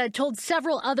 Marquetta, told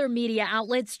several other media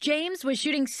outlets James was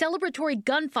shooting celebratory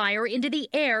gunfire into the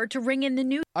air to ring in the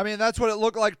new I mean, that's what it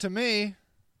looked like to me.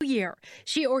 year.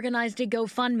 She organized a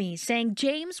GoFundMe saying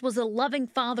James was a loving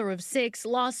father of 6,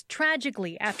 lost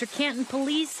tragically after Canton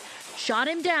police shot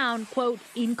him down, quote,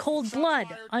 in cold blood,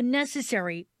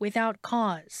 unnecessary, without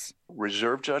cause.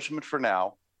 Reserve judgment for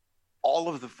now. All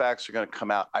of the facts are going to come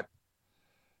out. I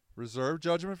Reserve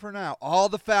judgment for now. All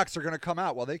the facts are going to come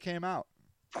out. Well, they came out.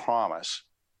 promise.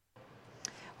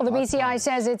 Well, the BCI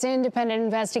says its independent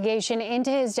investigation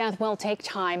into his death will take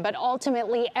time, but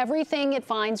ultimately everything it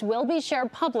finds will be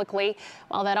shared publicly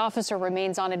while that officer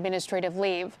remains on administrative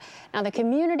leave. Now, the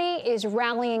community is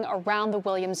rallying around the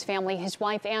Williams family, his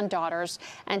wife and daughters.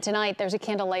 And tonight there's a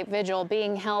candlelight vigil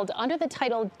being held under the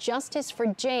title Justice for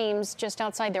James just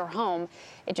outside their home.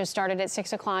 It just started at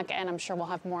 6 o'clock, and I'm sure we'll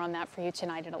have more on that for you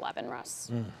tonight at 11,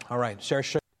 Russ. All right, Sarah.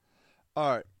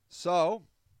 All right. So,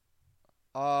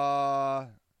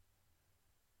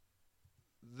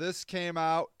 this came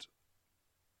out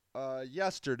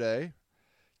yesterday.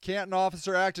 Canton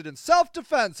officer acted in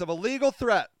self-defense of a lethal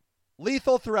threat.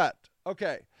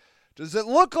 Okay. Does it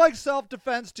look like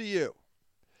self-defense to you?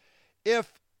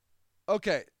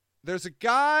 Okay, there's a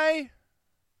guy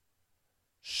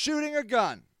shooting a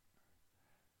gun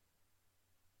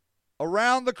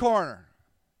around the corner,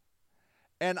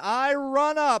 and I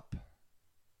run up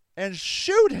and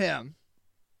shoot him.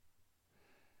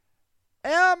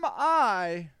 Am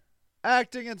I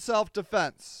acting in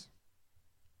self-defense?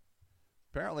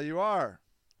 Apparently you are.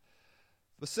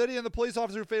 The city and the police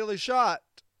officer who fatally shot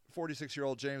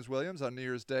 46-year-old James Williams on New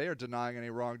Year's Day are denying any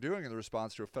wrongdoing in the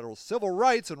response to a federal civil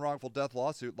rights and wrongful death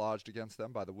lawsuit lodged against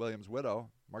them by the Williams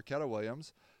widow, Marquetta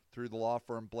Williams, through the law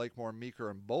firm Blakemore, Meeker,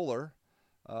 and Bowler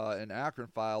in Akron,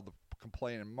 filed the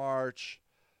complaint in March.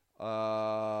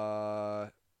 They're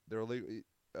legally...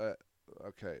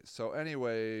 okay, so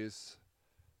anyways...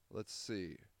 Let's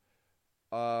see.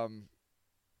 Let's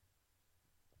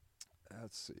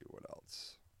see what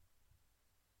else.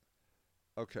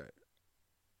 Okay.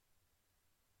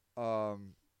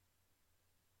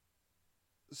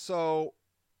 So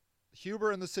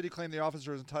Huber and the city claim the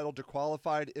officer is entitled to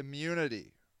qualified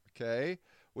immunity, okay,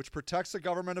 which protects a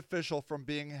government official from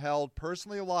being held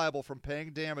personally liable from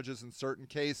paying damages in certain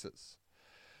cases.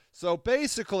 So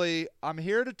basically, I'm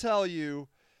here to tell you,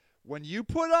 when you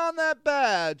put on that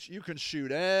badge, you can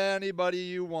shoot anybody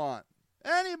you want.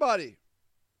 Anybody.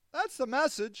 That's the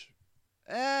message.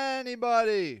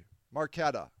 Anybody.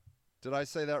 Marquetta. Did I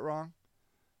say that wrong?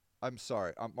 I'm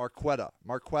sorry. Marquetta.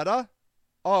 Marquetta?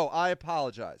 Oh, I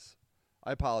apologize.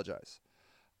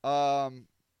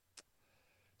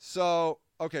 So,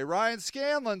 okay, Ryan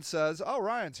Scanlon says, oh,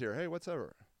 Ryan's here. Hey, what's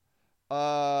over?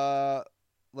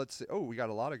 Let's see. Oh, we got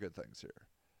a lot of good things here.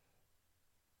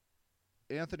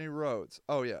 Anthony Rhodes.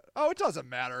 Oh, yeah. Oh, it doesn't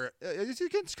matter. You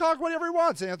can talk whatever he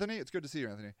wants, Anthony. It's good to see you,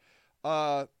 Anthony.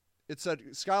 It said,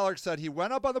 Skylark said he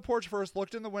went up on the porch first,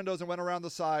 looked in the windows, and went around the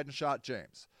side and shot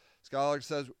James. Skylark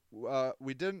says,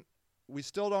 we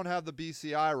still don't have the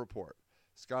BCI report.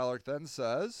 Skylark then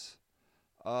says,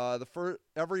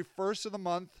 every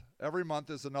month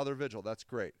is another vigil. That's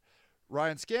great.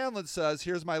 Ryan Scanlon says,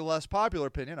 here's my less popular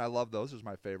opinion. I love those. This is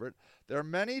my favorite. There are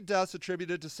many deaths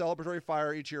attributed to celebratory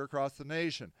fire each year across the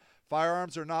nation.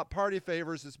 Firearms are not party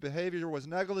favors. His behavior was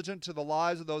negligent to the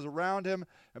lives of those around him,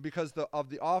 and because of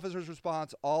the officer's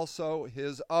response, also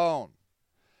his own.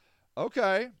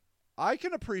 Okay, I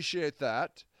can appreciate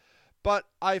that, but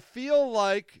I feel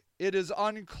like it is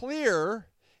unclear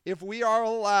if we are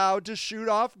allowed to shoot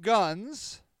off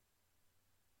guns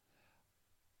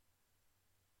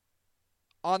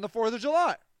on the 4th of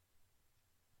July.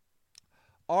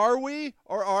 Are we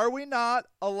or are we not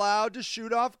allowed to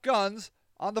shoot off guns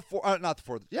on the 4th? Not the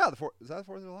 4th. Yeah, the 4th. Is that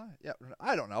the 4th of July? Yeah,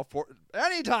 I don't know.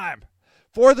 Anytime.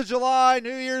 4th of July,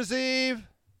 New Year's Eve.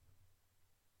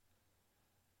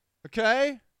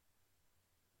 Okay?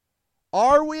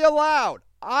 Are we allowed?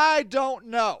 I don't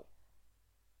know.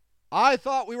 I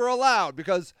thought we were allowed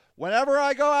because whenever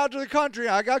I go out to the country,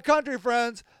 I got country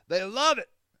friends, they love it.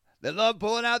 They love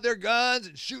pulling out their guns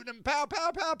and shooting them, pow,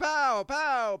 pow, pow, pow,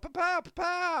 pow, pow, pow,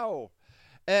 pow.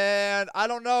 And I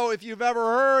don't know if you've ever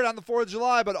heard on the 4th of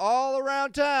July, but all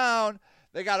around town,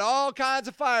 they got all kinds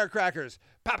of firecrackers.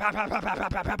 Pow, pow, pow, pow, pow, pow,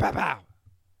 pow, pow, pow, pow.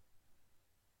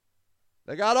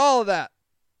 They got all of that.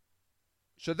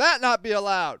 Should that not be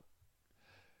allowed?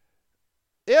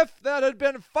 If that had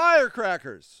been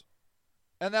firecrackers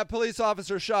and that police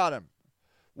officer shot him,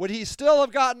 would he still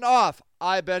have gotten off?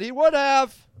 I bet he would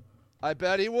have. I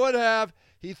bet he would have.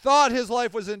 He thought his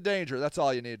life was in danger. That's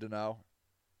all you need to know.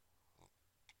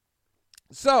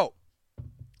 So,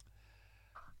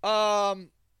 I'm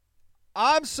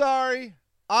sorry.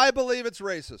 I believe it's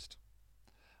racist.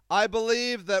 I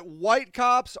believe that white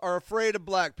cops are afraid of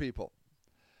black people.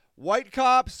 White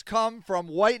cops come from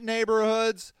white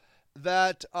neighborhoods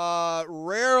that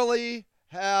rarely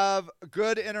have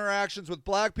good interactions with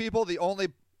black people. The only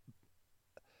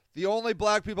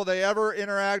black people they ever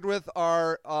interact with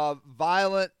are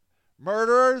violent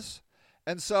murderers.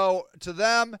 And so to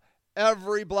them,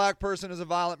 every black person is a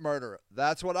violent murderer.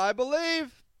 That's what I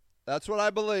believe. That's what I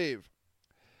believe.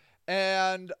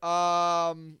 And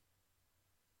to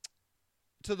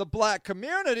the black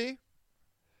community,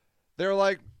 they're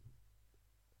like,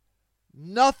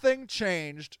 nothing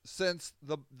changed since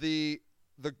the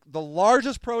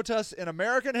largest protest in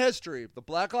American history, the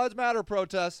Black Lives Matter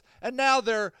protests, and now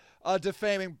they're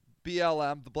defaming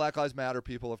BLM, the Black Lives Matter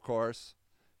people, of course.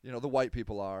 You know, the white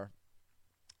people are.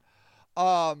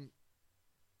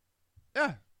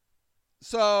 Yeah.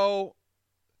 So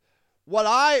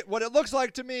what it looks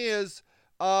like to me is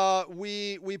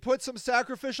we put some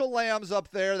sacrificial lambs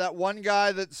up there. That one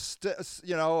guy that sat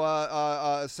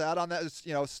on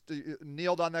that,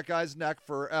 kneeled on that guy's neck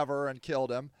forever and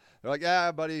killed him. They're like,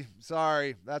 yeah, buddy,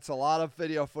 sorry. That's a lot of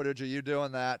video footage of you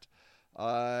doing that.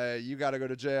 You got to go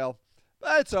to jail.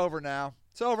 But it's over now.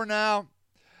 It's over now.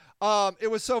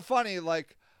 It was so funny.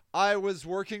 Like, I was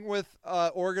working with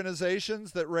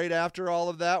organizations that right after all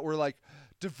of that were like,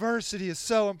 diversity is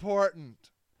so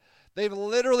important. They've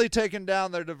literally taken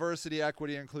down their diversity,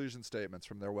 equity, inclusion statements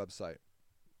from their website.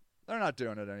 They're not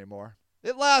doing it anymore.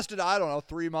 It lasted,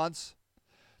 3 months.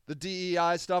 The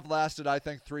DEI stuff lasted,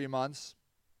 3 months.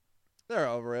 They're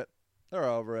over it. They're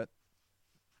over it.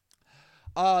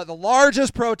 The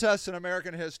largest protests in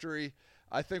American history,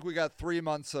 I think we got 3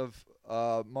 months of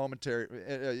momentary,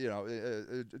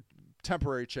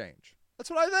 temporary change. That's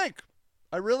what I think.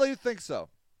 I really think so.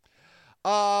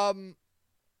 I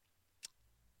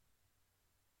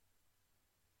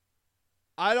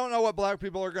don't know what black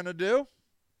people are going to do.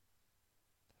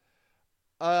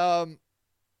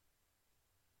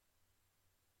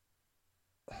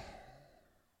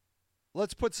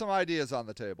 Let's put some ideas on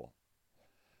the table.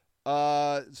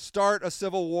 Start a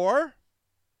civil war.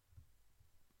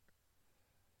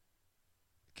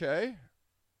 Okay.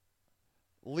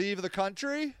 Leave the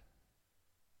country.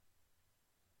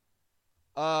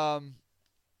 Run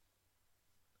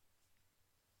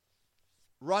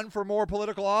for more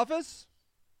political office.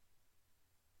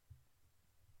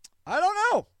 I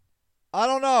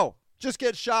don't know. Just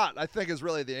get shot, I think, is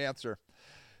really the answer.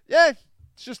 Yeah,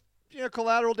 it's just,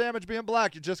 collateral damage being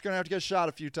black. You're just going to have to get shot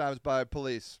a few times by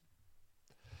police.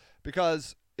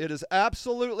 Because it is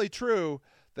absolutely true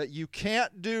that you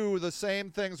can't do the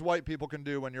same things white people can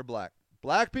do when you're black.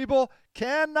 Black people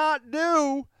cannot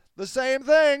do the same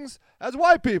things as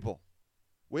white people.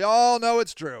 We all know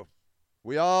it's true.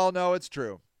 We all know it's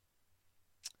true.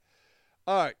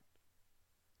 All right.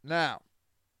 Now,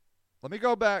 let me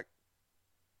go back,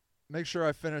 make sure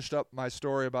I finished up my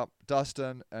story about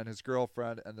Dustin and his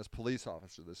girlfriend and this police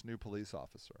officer, this new police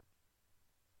officer.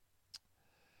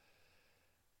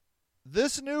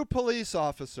 This new police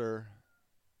officer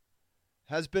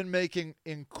has been making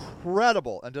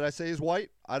incredible, and did I say he's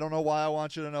white? I don't know why I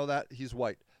want you to know that. He's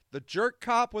white. The jerk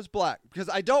cop was black. Because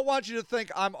I don't want you to think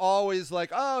I'm always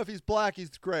like, oh, if he's black, he's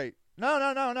great.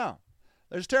 No.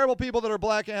 There's terrible people that are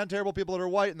black and terrible people that are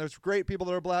white, and there's great people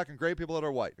that are black and great people that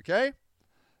are white, okay?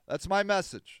 That's my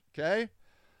message, okay?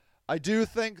 I do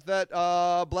think that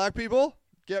black people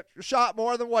get shot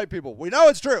more than white people. We know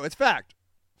it's true. It's fact.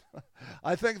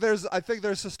 I think there's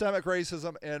systemic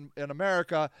racism in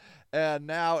America, and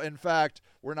now, in fact,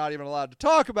 we're not even allowed to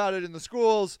talk about it in the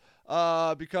schools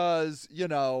because, you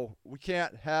know, we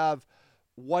can't have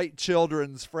white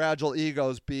children's fragile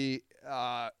egos be,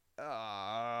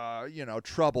 you know,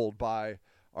 troubled by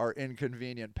our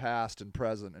inconvenient past and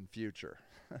present and future.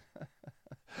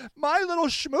 My little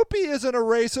schmoopy isn't a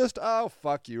racist. Oh,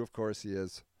 fuck you. Of course he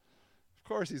is. Of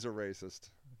course he's a racist.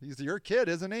 He's your kid,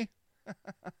 isn't he?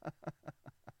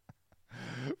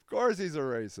 Of course he's a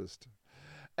racist.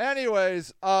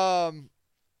 Anyways,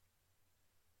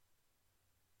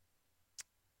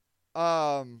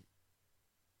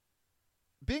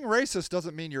 being racist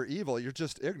doesn't mean you're evil. You're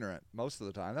just ignorant most of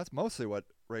the time. That's mostly what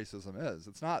racism is.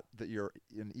 It's not that you're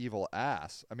an evil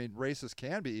ass. I mean, racists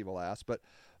can be evil ass, but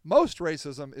most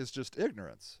racism is just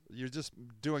ignorance. You're just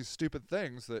doing stupid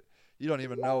things that you don't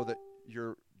even know that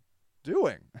you're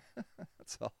doing.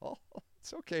 That's all.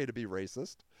 It's okay to be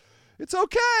racist. It's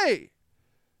okay.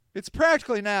 It's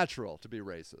practically natural to be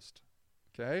racist.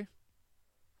 Okay?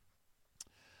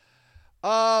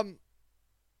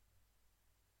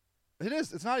 It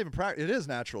is. It's not even it is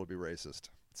natural to be racist.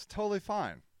 It's totally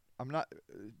fine. I'm not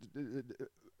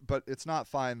but it's not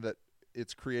fine that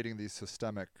it's creating these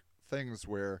systemic things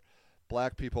where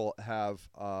black people have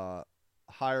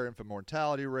higher infant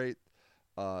mortality rate,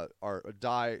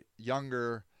 die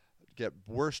younger, get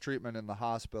worse treatment in the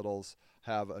hospitals,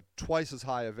 have a twice as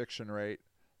high eviction rate.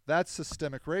 That's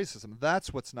systemic racism.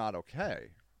 That's what's not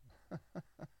okay.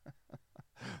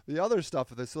 The other stuff,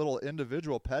 this little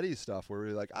individual petty stuff where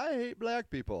we're like, I hate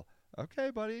black people. Okay,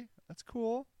 buddy, that's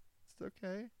cool. It's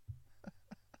okay.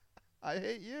 I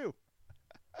hate you.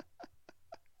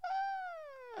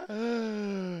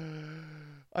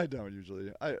 I don't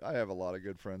usually. I have a lot of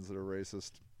good friends that are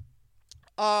racist.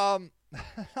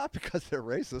 Not because they're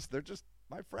racist. They're just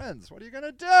my friends. What are you going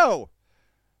to do?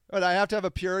 But I have to have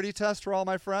a purity test for all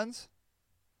my friends?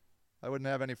 I wouldn't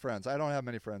have any friends. I don't have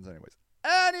many friends anyways.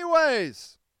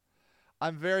 Anyways,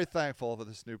 I'm very thankful for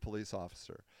this new police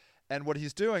officer. And what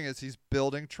he's doing is he's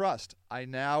building trust. I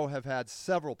now have had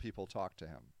several people talk to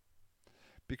him.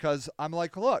 Because I'm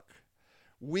like, look,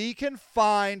 we can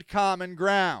find common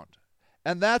ground.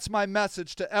 And that's my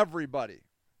message to everybody.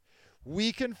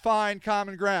 We can find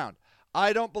common ground.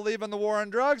 I don't believe in the war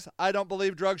on drugs. I don't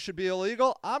believe drugs should be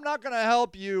illegal. I'm not going to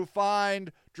help you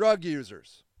find drug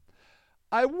users.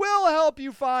 I will help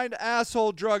you find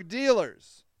asshole drug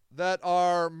dealers that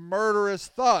are murderous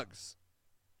thugs.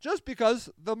 Just because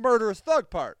the murderous thug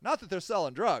part. Not that they're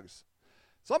selling drugs.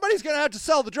 Somebody's going to have to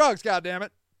sell the drugs, goddammit.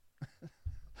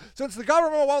 Since the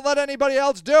government won't let anybody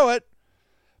else do it,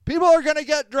 people are going to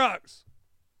get drugs.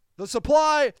 The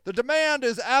supply, the demand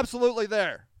is absolutely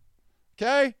there.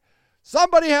 Okay?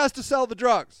 Somebody has to sell the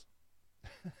drugs.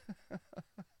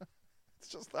 It's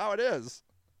just how it is.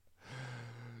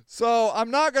 So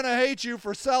I'm not going to hate you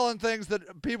for selling things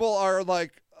that people are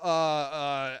like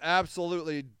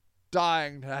absolutely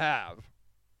dying to have.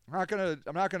 I'm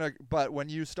not gonna. But when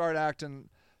you start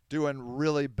doing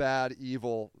really bad,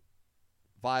 evil,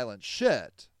 violent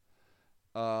shit,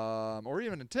 or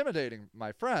even intimidating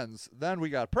my friends, then we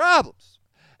got problems.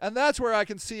 And that's where I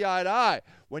can see eye to eye.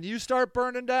 When you start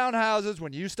burning down houses,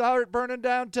 when you start burning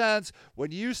down tents,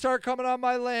 when you start coming on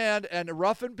my land and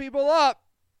roughing people up,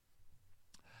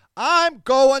 I'm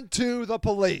going to the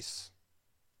police.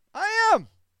 I am.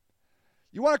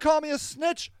 You want to call me a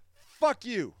snitch? Fuck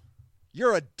you.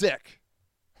 You're a dick.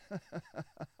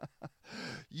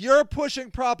 You're pushing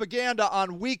propaganda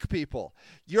on weak people.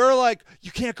 You're like,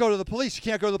 you can't go to the police. You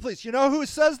can't go to the police. You know who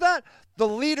says that? The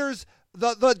leaders,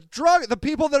 the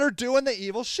people that are doing the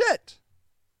evil shit.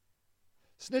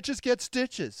 Snitches get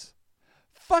stitches.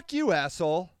 Fuck you,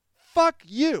 asshole. Fuck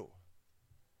you.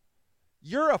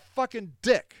 You're a fucking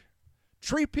dick.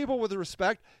 Treat people with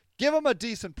respect. Give them a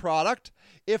decent product.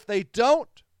 If they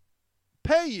don't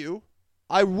pay you,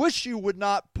 I wish you would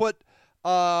not put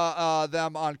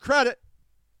them on credit.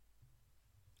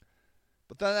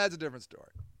 But then that's a different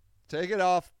story. Take it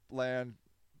off land.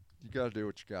 You got to do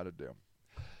what you got to do.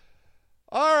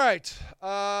 All right.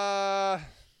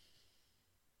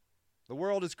 The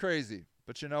world is crazy.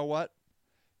 But you know what?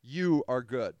 You are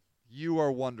good. You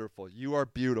are wonderful. You are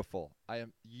beautiful.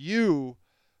 You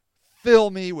fill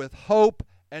me with hope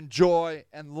and joy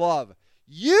and love.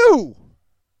 You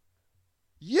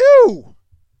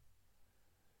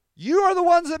You are the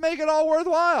ones that make it all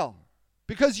worthwhile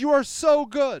because you are so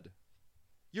good.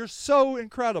 You're so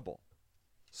incredible,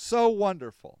 so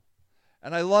wonderful,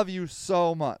 and I love you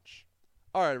so much.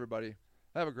 All right, everybody,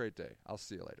 have a great day. I'll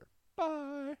see you later.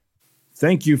 Bye.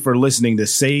 Thank you for listening to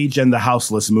Sage and the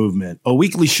Houseless Movement, a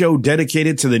weekly show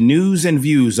dedicated to the news and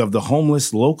views of the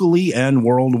homeless locally and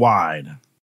worldwide.